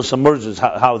Malchus emerges,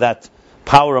 how that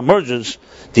power emerges.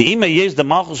 The Ima Yez the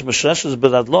Malchus Meshreshes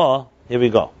B'Radlo. Here we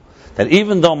go. That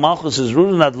even though Malchus is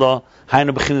rooted in Radlo,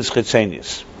 Hainu B'chinas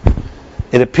Chetzenius.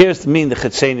 It appears to mean the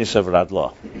Chetzenius of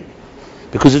Radlo.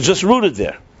 Because it's just rooted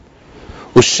there.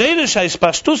 U'sheiresh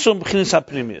ha'ispaschtusum b'chinas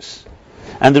ha'primius.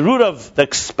 And the root of the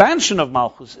expansion of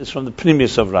Malchus is from the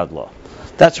primius of Radlo.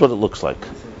 That's what it looks like.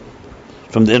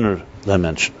 From the inner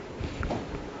dimension.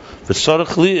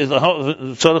 V'tzorech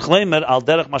leimer al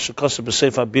derech mashakoseh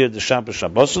b'seif ha'bir d'sham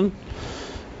b'shabosin.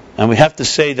 And we have to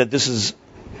say that this is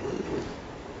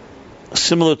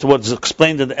similar to what's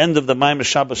explained at the end of the Maimer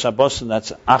Shabbos Shabbos, and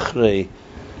that's Achrei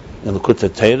in the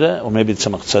Likutei Torah, or maybe it's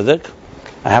Tzemach Tzedek.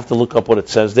 I have to look up what it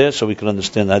says there so we can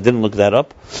understand that. I didn't look that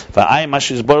up. V'ayim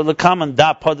Mashiz Bor Lekaman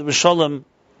Da Pod V'Sholem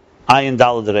Ayin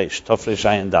Dalad Reish Tofresh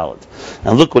Ayin Dalad.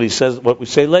 And look what he says. What we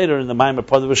say later in the Maimer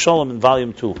Pod V'Sholem in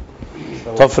Volume 2.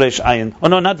 Tofresh Ayin. Oh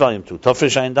no, not Volume 2.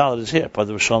 Tofresh Ayin Dalad is here. Pod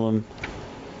V'Sholem.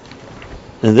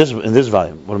 In this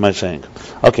volume. What am I saying?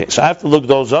 Okay, so I have to look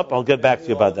those up. I'll get back to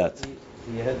you about that.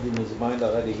 He had in his mind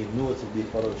already, he knew it would be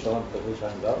part of Shalom Tavrish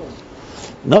and Dalad.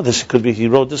 No, this could be, he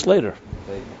wrote this later.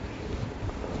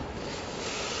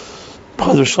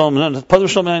 Padr Shalom and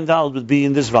Dalad would be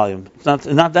in this volume. It's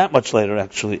not that much later,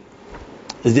 actually.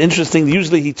 It's interesting,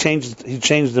 usually he changed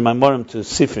the Maimorim to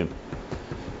Sifim.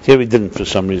 Here he didn't for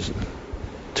some reason.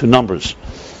 2 numbers.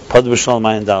 Padr Shalom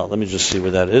and Dalad. Let me just see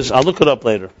where that is. I'll look it up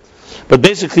later. But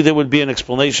basically there would be an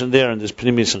explanation there in this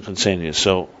Primus and Consenius.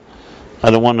 So, I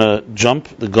don't want to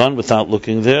jump the gun without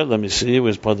looking there. Let me see.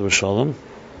 Where's Padr Shalom?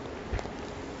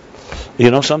 You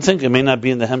know something? It may not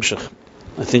be in the Hemshech.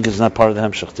 I think it's not part of the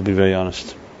Hemshech, to be very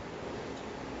honest.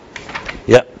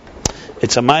 Yeah.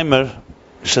 It's a Maimer.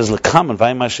 It says, L'kaman,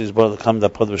 Vaymash is Bar L'kaman da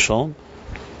Padr Shalom.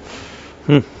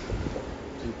 No,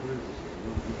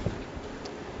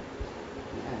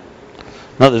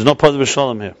 there's no Padr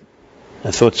Shalom here.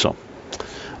 I thought so.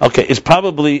 Okay, it's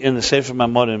probably in the Sefer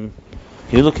Maimorim.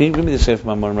 Can you give me the Sefer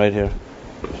Maimorim right here?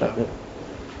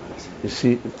 You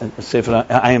see, Sefer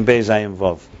Ayin Beis Ayin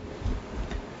Vav.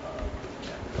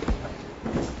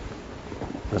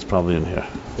 That's probably in here.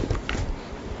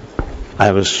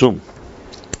 I would assume.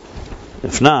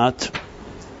 If not,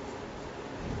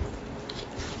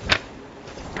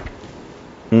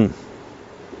 no,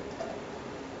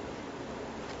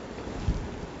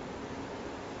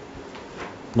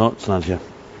 it's not here.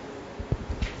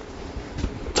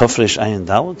 Tofresh Ayin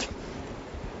Dalad?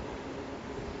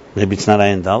 Maybe it's not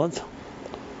Ayin Dalad?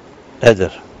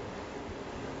 Eder.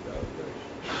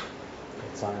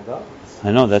 It's Ayin Dalad.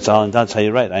 I know, that's how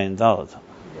you write, Ayin Dalad.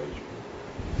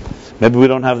 Maybe we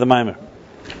don't have the Maimer.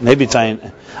 Maybe it's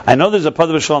Ayin. I know there's a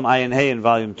Padr Shalom Ayin Hey in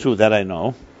Volume 2, that I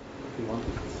know.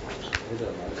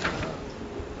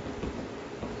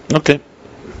 Okay.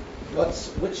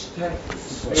 Which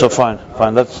tenth? So fine.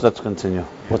 Let's continue.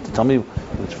 Tell me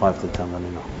which 5 to 10. Let me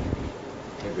know.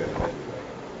 Maybe I might be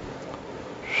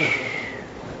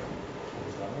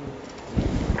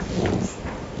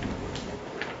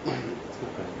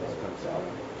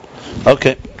right.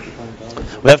 Okay.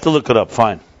 We have to look it up.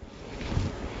 Fine.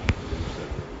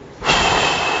 Can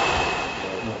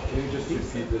you just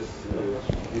repeat this?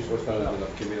 This was found in the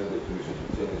community commission.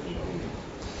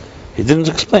 He didn't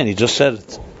explain. He just said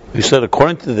it. He said,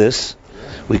 according to this,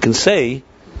 we can say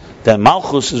that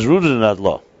Malchus is rooted in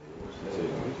Adlo.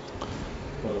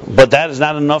 But that is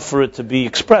not enough for it to be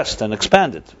expressed and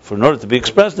expanded. For in order to be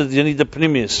expressed, you need the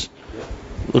primus.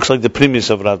 Looks like the primus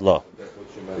of Radlo. That's what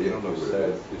Shemariano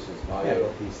says. This is higher.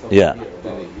 Yeah.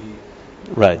 Than a he.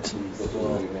 Right.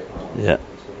 Yeah.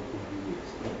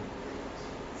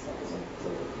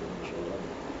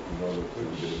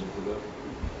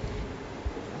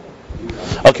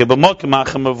 Okay, but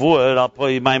elsewhere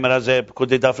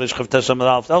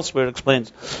it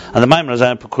explains, and the Maimer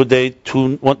Azay Pekudei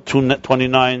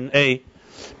 229a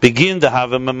begin to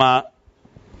have a mema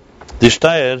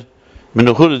dishtayer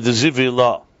menuhur de zivri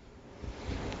law.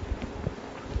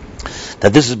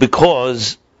 That this is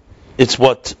because it's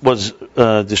what was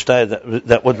dishtayer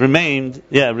that what remained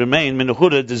menuhur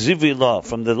de zivri law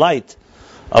from the light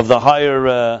of the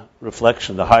higher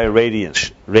reflection, the higher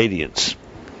radiance.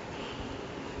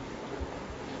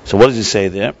 So what does he say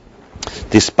there?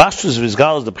 This pastures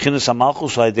vizgal the b'chinas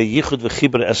hamalchus by the yichud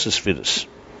v'chibur esesfiris.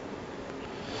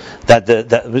 That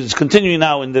it's continuing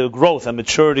now in the growth and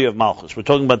maturity of malchus. We're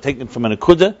talking about taking from an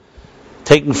akuda,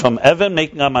 taking from even,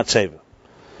 making a matzeva.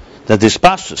 That this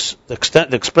pastures, the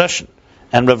expression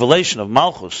and revelation of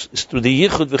malchus is through the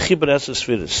yichud v'chibur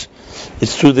esesfiris.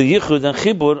 It's through the yichud and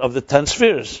chibur of the 10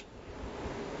 spheres,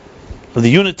 of the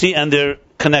unity and their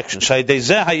connection. So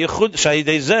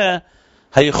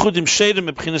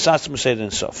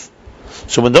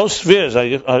when those spheres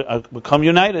are become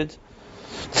united,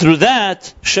 through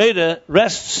that Sheda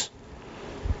rests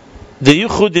the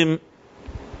Yichudim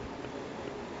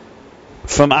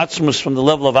from Atzmus, from the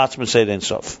level of Atzmus Ein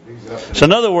Sof. So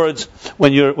in other words,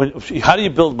 how do you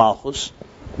build Malchus?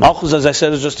 Malchus, as I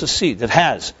said, is just a seed.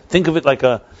 Think of it like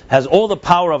has all the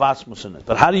power of Atzmus in it.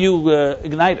 But how do you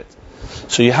ignite it?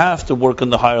 So you have to work on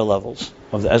the higher levels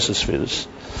of the Esser spheres.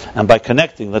 And by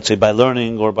connecting, let's say by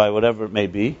learning or by whatever it may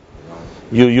be,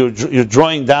 you're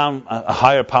drawing down a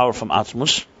higher power from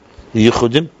Atzmus, the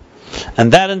Yichudim,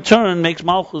 and that in turn makes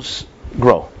Malchus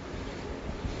grow.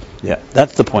 Yeah,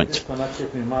 that's the point. You have to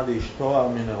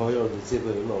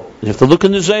look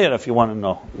in the Zayir if you want to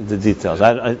know the details.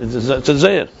 It's a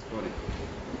Zayir.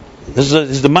 This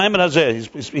is the Maimon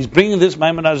HaZayir. He's bringing this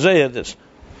Maimon HaZayir, this.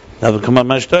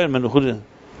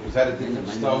 Was that a different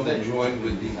stone that joined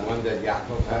with the one that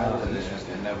Yaakov had,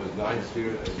 and that was 9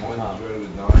 spheres, one joined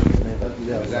with 9?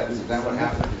 Is that what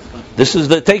happened? This is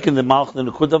taking the Malchus, the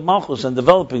Nekud of Malchus, and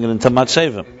developing it into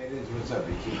Matzeva. He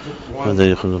took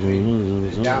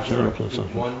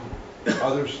one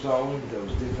other stone that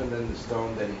was different than the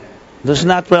stone that he had. This is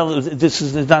not relevant. This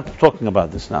is not talking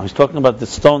about this now. He's talking about the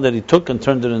stone that he took and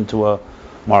turned it into a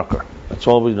marker. That's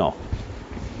all we know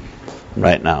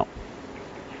right now.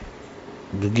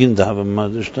 Begin to have a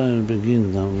mother stein,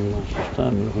 begin to have a mother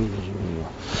stein.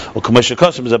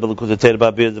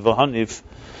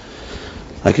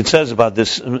 Like it says about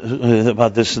this in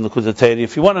the Kudateri.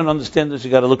 If you want to understand this,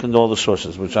 you got to look into all the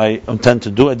sources, which I intend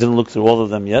to do. I didn't look through all of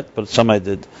them yet, but some I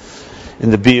did. In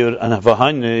the Bir and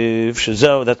Havahaniv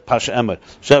Shezeo, that's Pasha Emer.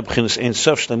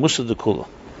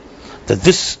 That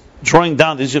this drawing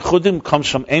down these Yichudim comes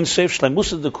from Ein Seif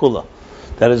Shleimusa Dekula.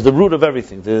 That is the root of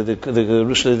everything, the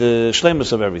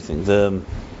shleimus of everything, the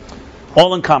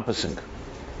all-encompassing.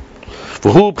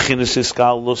 V'hu b'chinas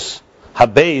iskalus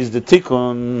habeiz the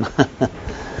tikkun.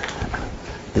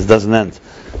 This doesn't end.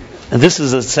 And this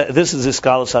is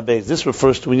iskalus habeiz. This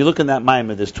refers to, when you look in that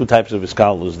Maimah, there's 2 types of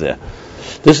iskalus there.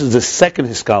 This is the second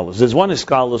iskalus. There's one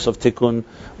iskalus of tikkun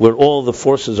where all the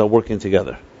forces are working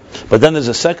together. But then there's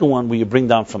a second one where you bring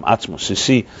down from Atzmus. You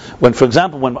see, for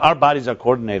example, when our bodies are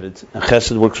coordinated, and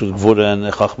Chesed works with Gvura and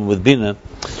Chachma with Bina,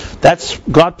 that's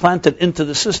God planted into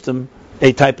the system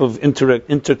a type of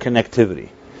interconnectivity.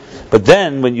 But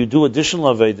then, when you do additional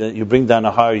Aveda, you bring down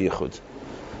a higher Yichud,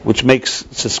 which makes,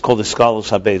 it's called the Skalus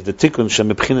HaBeis, the Tikkun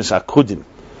Shemibchinas Akudim.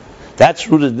 That's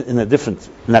rooted in a different.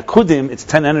 In Akudim, it's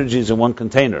 10 energies in one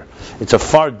container. It's a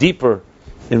far deeper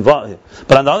involvement.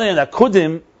 But on the other hand,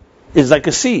 Akudim is like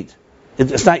a seed.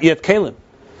 It's not yet Kalim.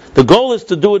 The goal is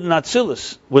to do it in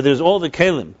Atzilus, where there's all the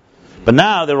Kalim. But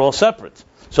now they're all separate.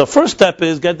 So first step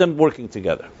is get them working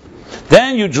together.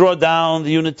 Then you draw down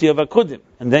the unity of Akudim,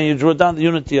 and then you draw down the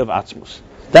unity of Atzmus.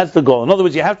 That's the goal. In other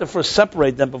words, you have to first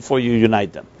separate them before you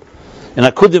unite them. In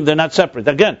Akudim, they're not separate.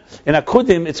 Again, in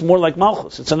Akudim, it's more like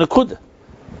Malchus. It's an Akudah.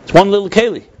 It's one little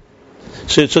Keli.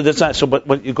 So that's not. So, but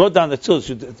when you go down the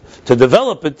Tzilus, to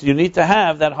develop it, you need to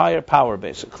have that higher power,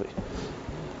 basically.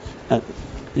 And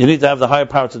you need to have the higher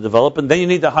power to develop, and then you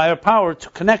need the higher power to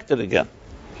connect it again.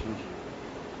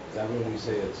 Is that when you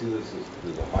say Atzilus,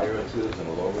 there's a higher Atzilus and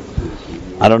a lower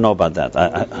Atzilus? I don't know about that.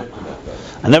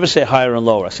 I never say higher and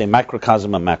lower. I say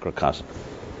microcosm and macrocosm.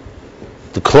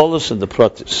 The Klolos and the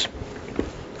Protis.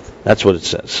 That's what it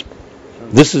says.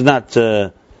 This is not.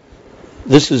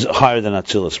 This is higher than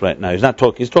Atzilus right now. He's not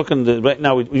talking. He's talking right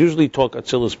now. We usually talk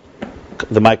Atzilus,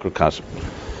 the microcosm.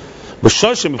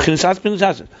 So it's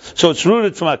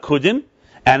rooted from Akudim,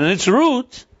 and in its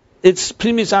root, it's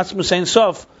Primis Atzmus Ein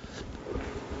Sof.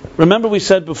 Remember we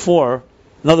said before,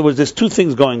 in other words, there's two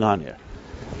things going on here.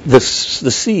 The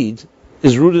seed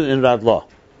is rooted in Radlah,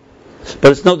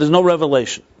 but there's no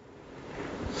revelation.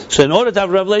 So in order to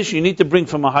have revelation, you need to bring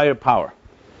from a higher power.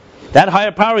 That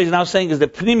higher power he's now saying is the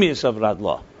Primis of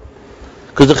Radlah.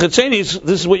 Because the Chetzenis,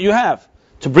 this is what you have.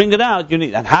 To bring it out, you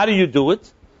need. And how do you do it?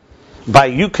 By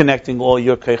you connecting all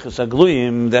your Keiches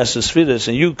Agluyim, the Esesfiris,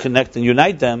 and you connect and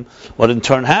unite them. What in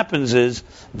turn happens is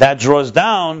that draws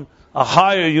down a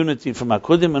higher unity from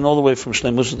Akudim and all the way from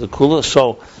Shleimus to Kula.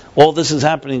 So all this is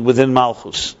happening within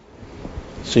Malchus.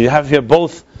 So you have here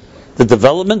both the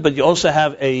development, but you also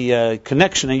have a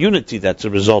connection, a unity that's a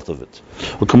result of it.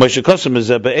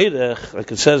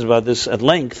 Like it says about this at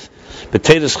length,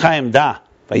 B'Teres Chaim da,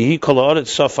 Vayihi kol ha'oretz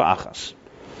sofa achas.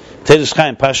 Teres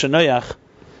Chaim Pasha Noach,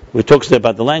 we talks there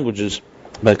about the languages.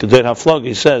 By Kedei Haflog,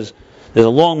 he says there's a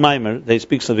long mimer. They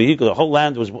speaks of the whole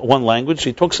land was one language.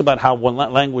 He talks about how one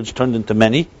language turned into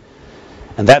many,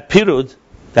 and that pirud,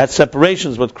 that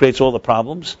separation is what creates all the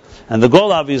problems. And the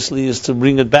goal, obviously, is to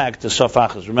bring it back to Sof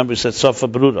Achas. Remember, he said Sofa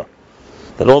Bruda,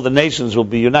 that all the nations will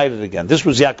be united again. This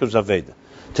was Yaakov's Aveda,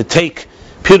 to take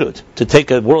pirud, to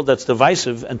take a world that's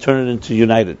divisive and turn it into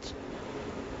united.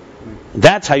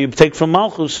 That's how you take from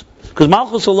Malchus, because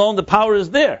Malchus alone, the power is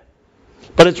there,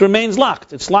 but it remains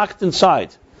locked. It's locked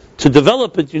inside. To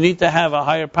develop it, you need to have a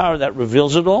higher power that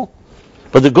reveals it all.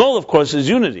 But the goal, of course, is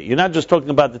unity. You're not just talking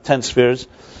about the 10 spheres,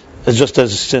 just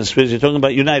as 10 spheres. You're talking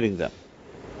about uniting them.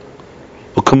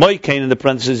 U'kamoy kain in the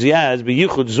parentheses he adds,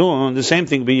 b'yichud zun, the same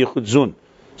thing b'yichud zun.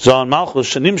 Zon Malchus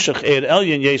shenimshach er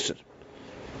elyon yeser.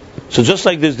 So just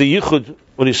like there's the yichud,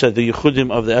 what he said, the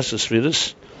yichudim of the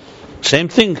Esesfiris, same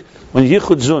thing when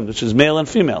yichud zun, which is male and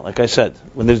female, like I said,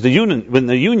 when there's the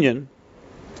union,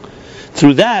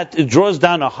 through that it draws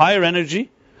down a higher energy.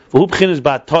 V'hu b'chinas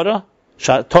ba'Torah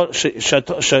she'itra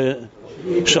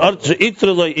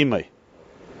lo imay.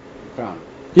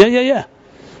 Yeah.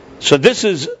 So this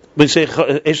is, we say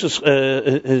Eshes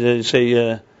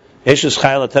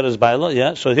Chayla Teres Baila.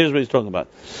 Yeah. So here's what he's talking about: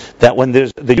 that when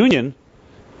there's the union,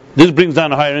 this brings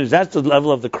down a higher energy. That's the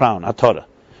level of the crown, HaTorah.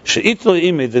 She'itra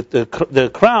imay, the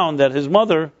crown that his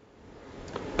mother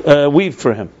weaved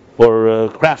for him or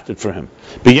crafted for him.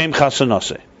 B'yem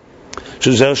chasanose.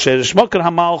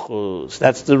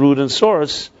 That's the root and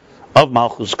source of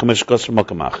Malchus.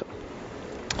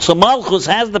 So Malchus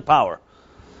has the power,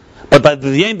 but by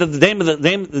the end of the day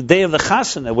of the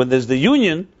Chasana, when there's the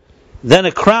union, then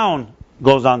a crown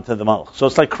goes on to the Malchus. So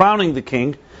it's like crowning the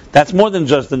king. That's more than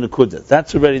just the Nekuda.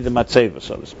 That's already the Matzeva,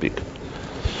 so to speak.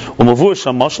 And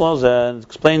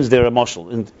explains there a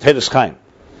moshel in Teres Chaim.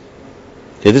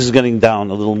 Okay, this is getting down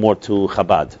a little more to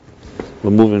Chabad. We're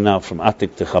moving now from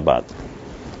Atik to Chabad.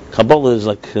 Kabbalah is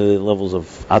like levels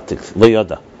of Atik,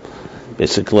 Le'yada,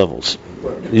 basic levels.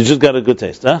 You just got a good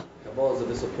taste, huh? Kabbalah is a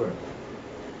discipline.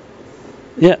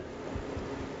 Yeah.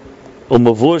 He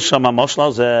gives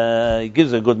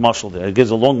a good mashal there. He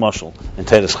gives a long mashal in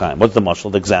Teres Chaim. What's the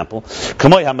mashal? The example.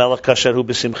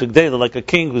 Like a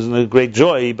king who's in a great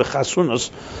joy, the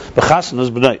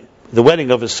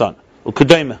wedding of his son, or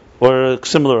a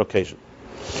similar occasion.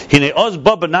 And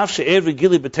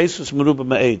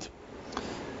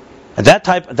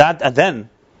then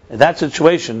in that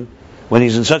situation, when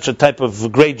he's in such a type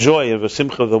of great joy of a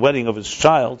simcha of the wedding of his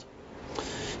child,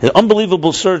 an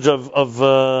unbelievable surge of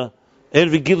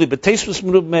Ervi but taste was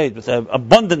made with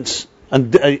abundance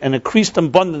and an increased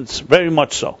abundance, very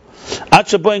much so.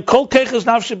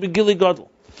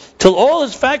 Till all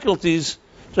his faculties,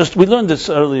 we learned this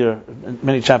earlier,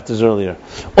 many chapters earlier.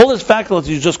 All his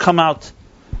faculties just come out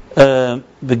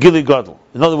the Gili Gadol.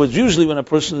 In other words, usually when a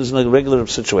person is in a regular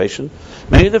situation,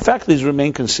 many of the faculties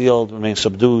remain concealed, remain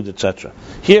subdued, etc.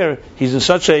 Here, he's in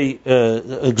such a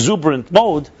exuberant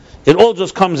mode it all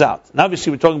just comes out. And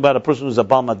obviously we're talking about a person who's a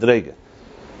Bal Madrega.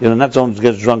 Not someone who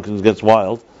gets drunk and gets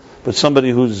wild, but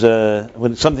somebody who's,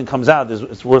 when something comes out,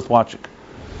 it's worth watching.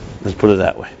 Let's put it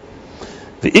that way.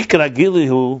 The Ikra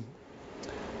Gilihu,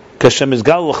 Kashem is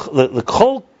Gal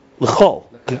L'chol,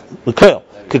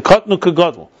 Kekotnu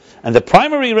Kegodl. And the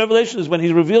primary revelation is when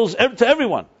he reveals to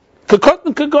everyone.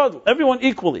 Kekotnu Kegodl, everyone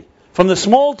equally. From the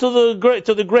small to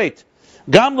the great.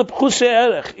 Gam L'pchushe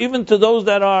Erech, even to those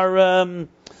that are,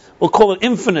 we'll call it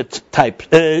infinite types,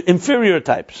 inferior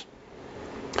types.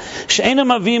 She'ena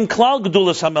mavim klal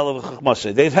gedulas hamelech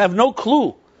v'chachmaseh. They have no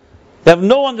clue. They have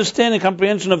no understanding,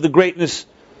 comprehension of the greatness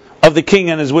of the king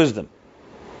and his wisdom.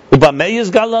 So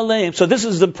this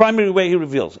is the primary way he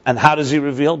reveals. And how does he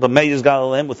reveal?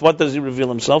 With what does he reveal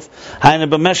himself? That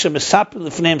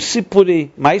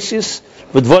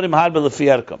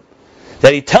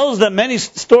he tells them many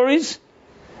stories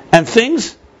and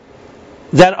things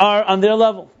that are on their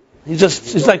level.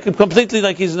 He's like completely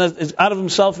like he's out of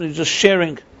himself and he's just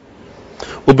sharing.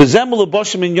 In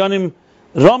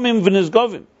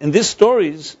these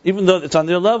stories, even though it's on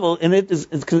their level, in it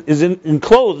is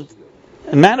enclosed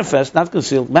and manifest, not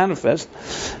concealed, manifest,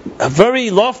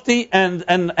 very lofty and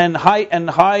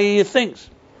high things,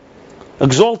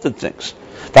 exalted things.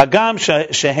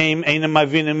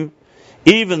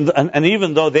 Even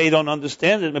though they don't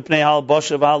understand it,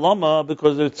 because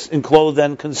it's enclosed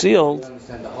and concealed,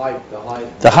 understand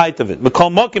the height of it.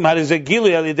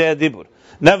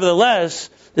 Nevertheless,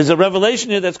 there's a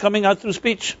revelation here that's coming out through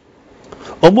speech.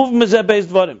 From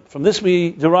this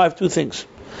we derive two things.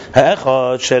 That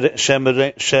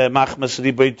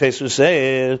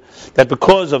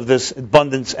because of this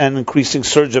abundance and increasing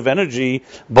surge of energy,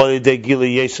 that's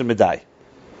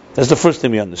the first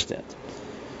thing we understand.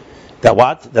 That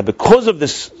what? That because of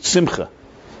this simcha,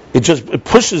 it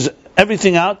pushes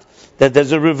everything out, that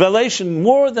there's a revelation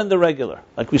more than the regular.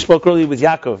 Like we spoke earlier with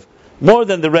Yaakov, more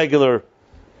than the regular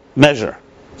measure.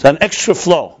 It's an extra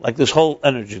flow, like this whole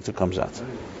energy that comes out.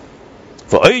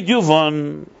 For Oid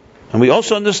Yuvon, and we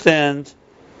also understand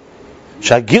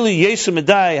that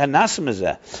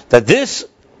this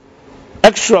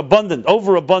extra abundant,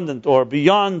 overabundant, or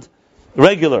beyond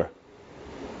regular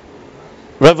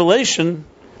revelation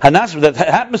that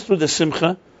happens through the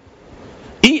simcha,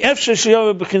 it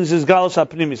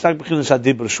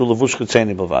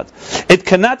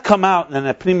cannot come out in an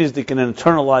apnimistic and an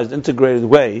internalized, integrated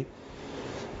way.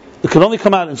 It can only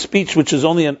come out in speech, which is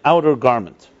only an outer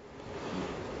garment.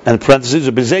 And parentheses,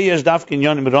 and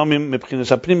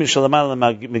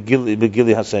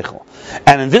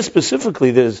in this specifically,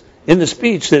 in the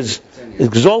speech, there's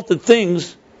exalted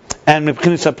things and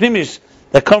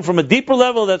that come from a deeper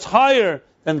level that's higher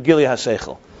than Gili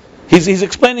HaSeichel. He's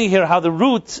explaining here how the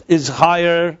root is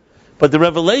higher, but the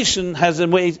revelation has a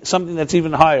way something that's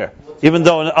even higher. Even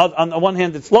though on the one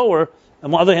hand it's lower,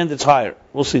 on the other hand it's higher.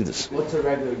 We'll see this. What's a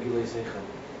regular Gili HaSeichel?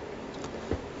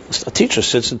 A teacher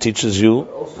sits and teaches you.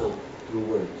 But also through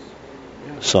words.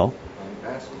 Yeah. So,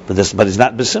 but he's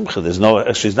not besimcha. There's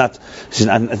no. She's not.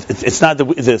 It's not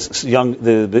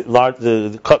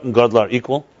the Cotton Gadol are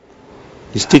equal.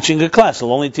 He's teaching a class.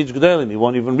 He'll only teach Gedolim. He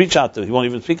won't even reach out to. He won't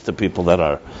even speak to people that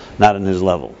are not in his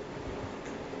level.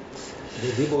 The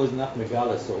Dibur is not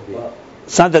Megala, so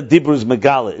it's not that Dibur is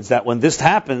Megala. It's that when this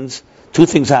happens, two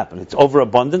things happen. It's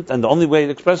overabundant, and the only way it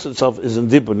expresses itself is in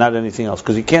Dibur, not anything else.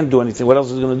 Because he can't do anything. What else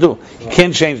is he going to do? He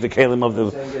can't change the Kalim of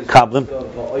the Kabbalah.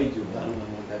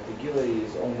 That the Gili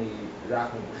is only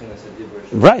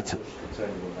right.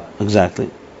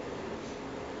 Exactly.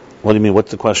 What do you mean? What's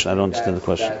the question? I don't understand the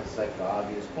question. That's like the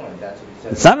obvious point. That's what he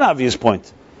said. It's not an obvious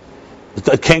point.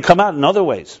 It can come out in other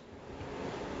ways.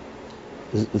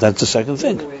 That's the second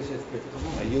thing.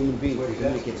 A human being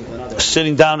communicates with another.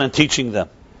 Sitting down and teaching them.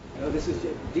 No, this is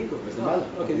deeper.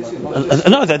 Okay, this is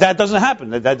no, that doesn't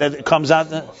happen. That comes out.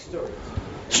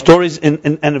 Stories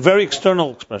in a very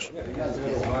external expression. Yeah, because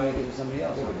it's communicating with somebody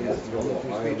else.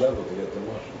 Higher level to get the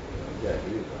motion. Yeah,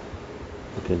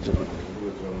 Okay.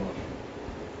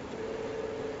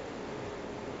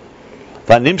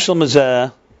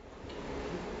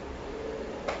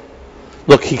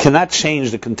 Look, he cannot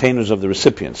change the containers of the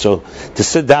recipient. So to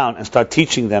sit down and start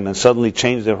teaching them and suddenly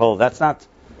change their whole, it's not.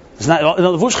 In the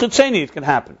Levush Chitzeni it can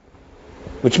happen,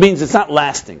 which means it's not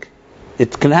lasting.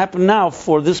 It can happen now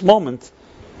for this moment.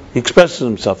 He expresses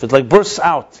himself. It like bursts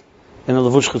out in the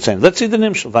Levush Chitzeni. Let's see the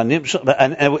Nimshal.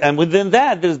 And within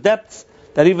that, there's depth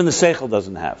that even the Seichel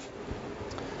doesn't have.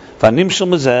 And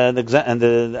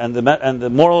the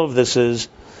moral of this is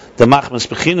the Machmas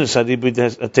Bechinas Adibud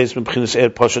Teis Bechinas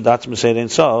Poshadat Meseir Ein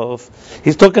Sof.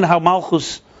 He's talking how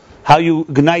Malchus how you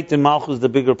ignite in Malchus the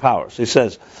bigger power. So he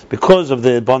says, because of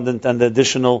the abundant and the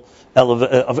additional of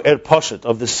Er Poshet,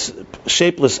 of this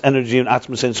shapeless energy in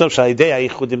Atzmus Ein Sof, through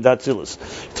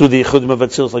the Yichudim of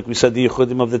Atzilus, like we said, the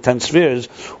Yichudim of the 10 spheres,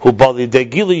 who Bali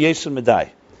Degili Yesur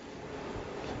Medai,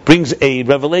 brings a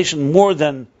revelation more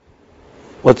than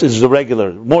what is the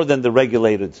regular, more than the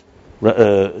regulated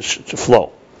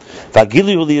flow.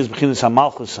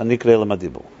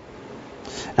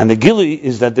 And the Gili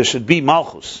is that there should be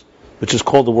Malchus, which is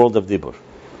called the world of Dibur.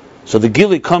 So the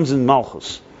Gili comes in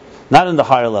Malchus, not in the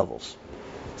higher levels.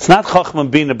 It's not Chachma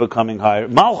Bina becoming higher.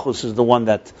 Malchus is the one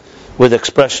that, where the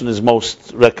expression is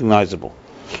most recognizable.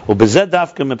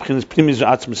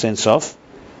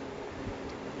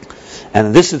 And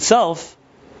in this itself,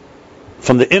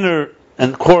 from the inner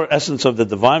and core essence of the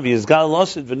divine,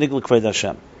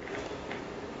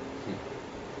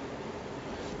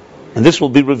 and this will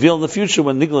be revealed in the future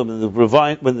when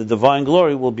the divine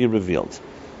glory will be revealed.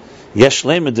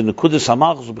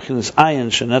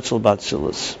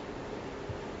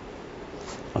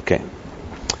 Okay.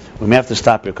 We may have to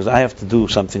stop here because I have to do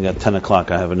something at 10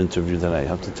 o'clock. I have an interview that I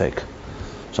have to take.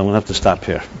 So I'm going to have to stop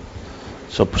here.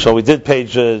 So we did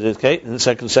page, in the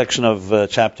second section of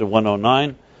chapter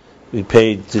 109, we did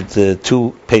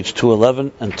page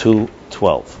 211 and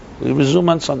 212. We resume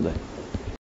on Sunday.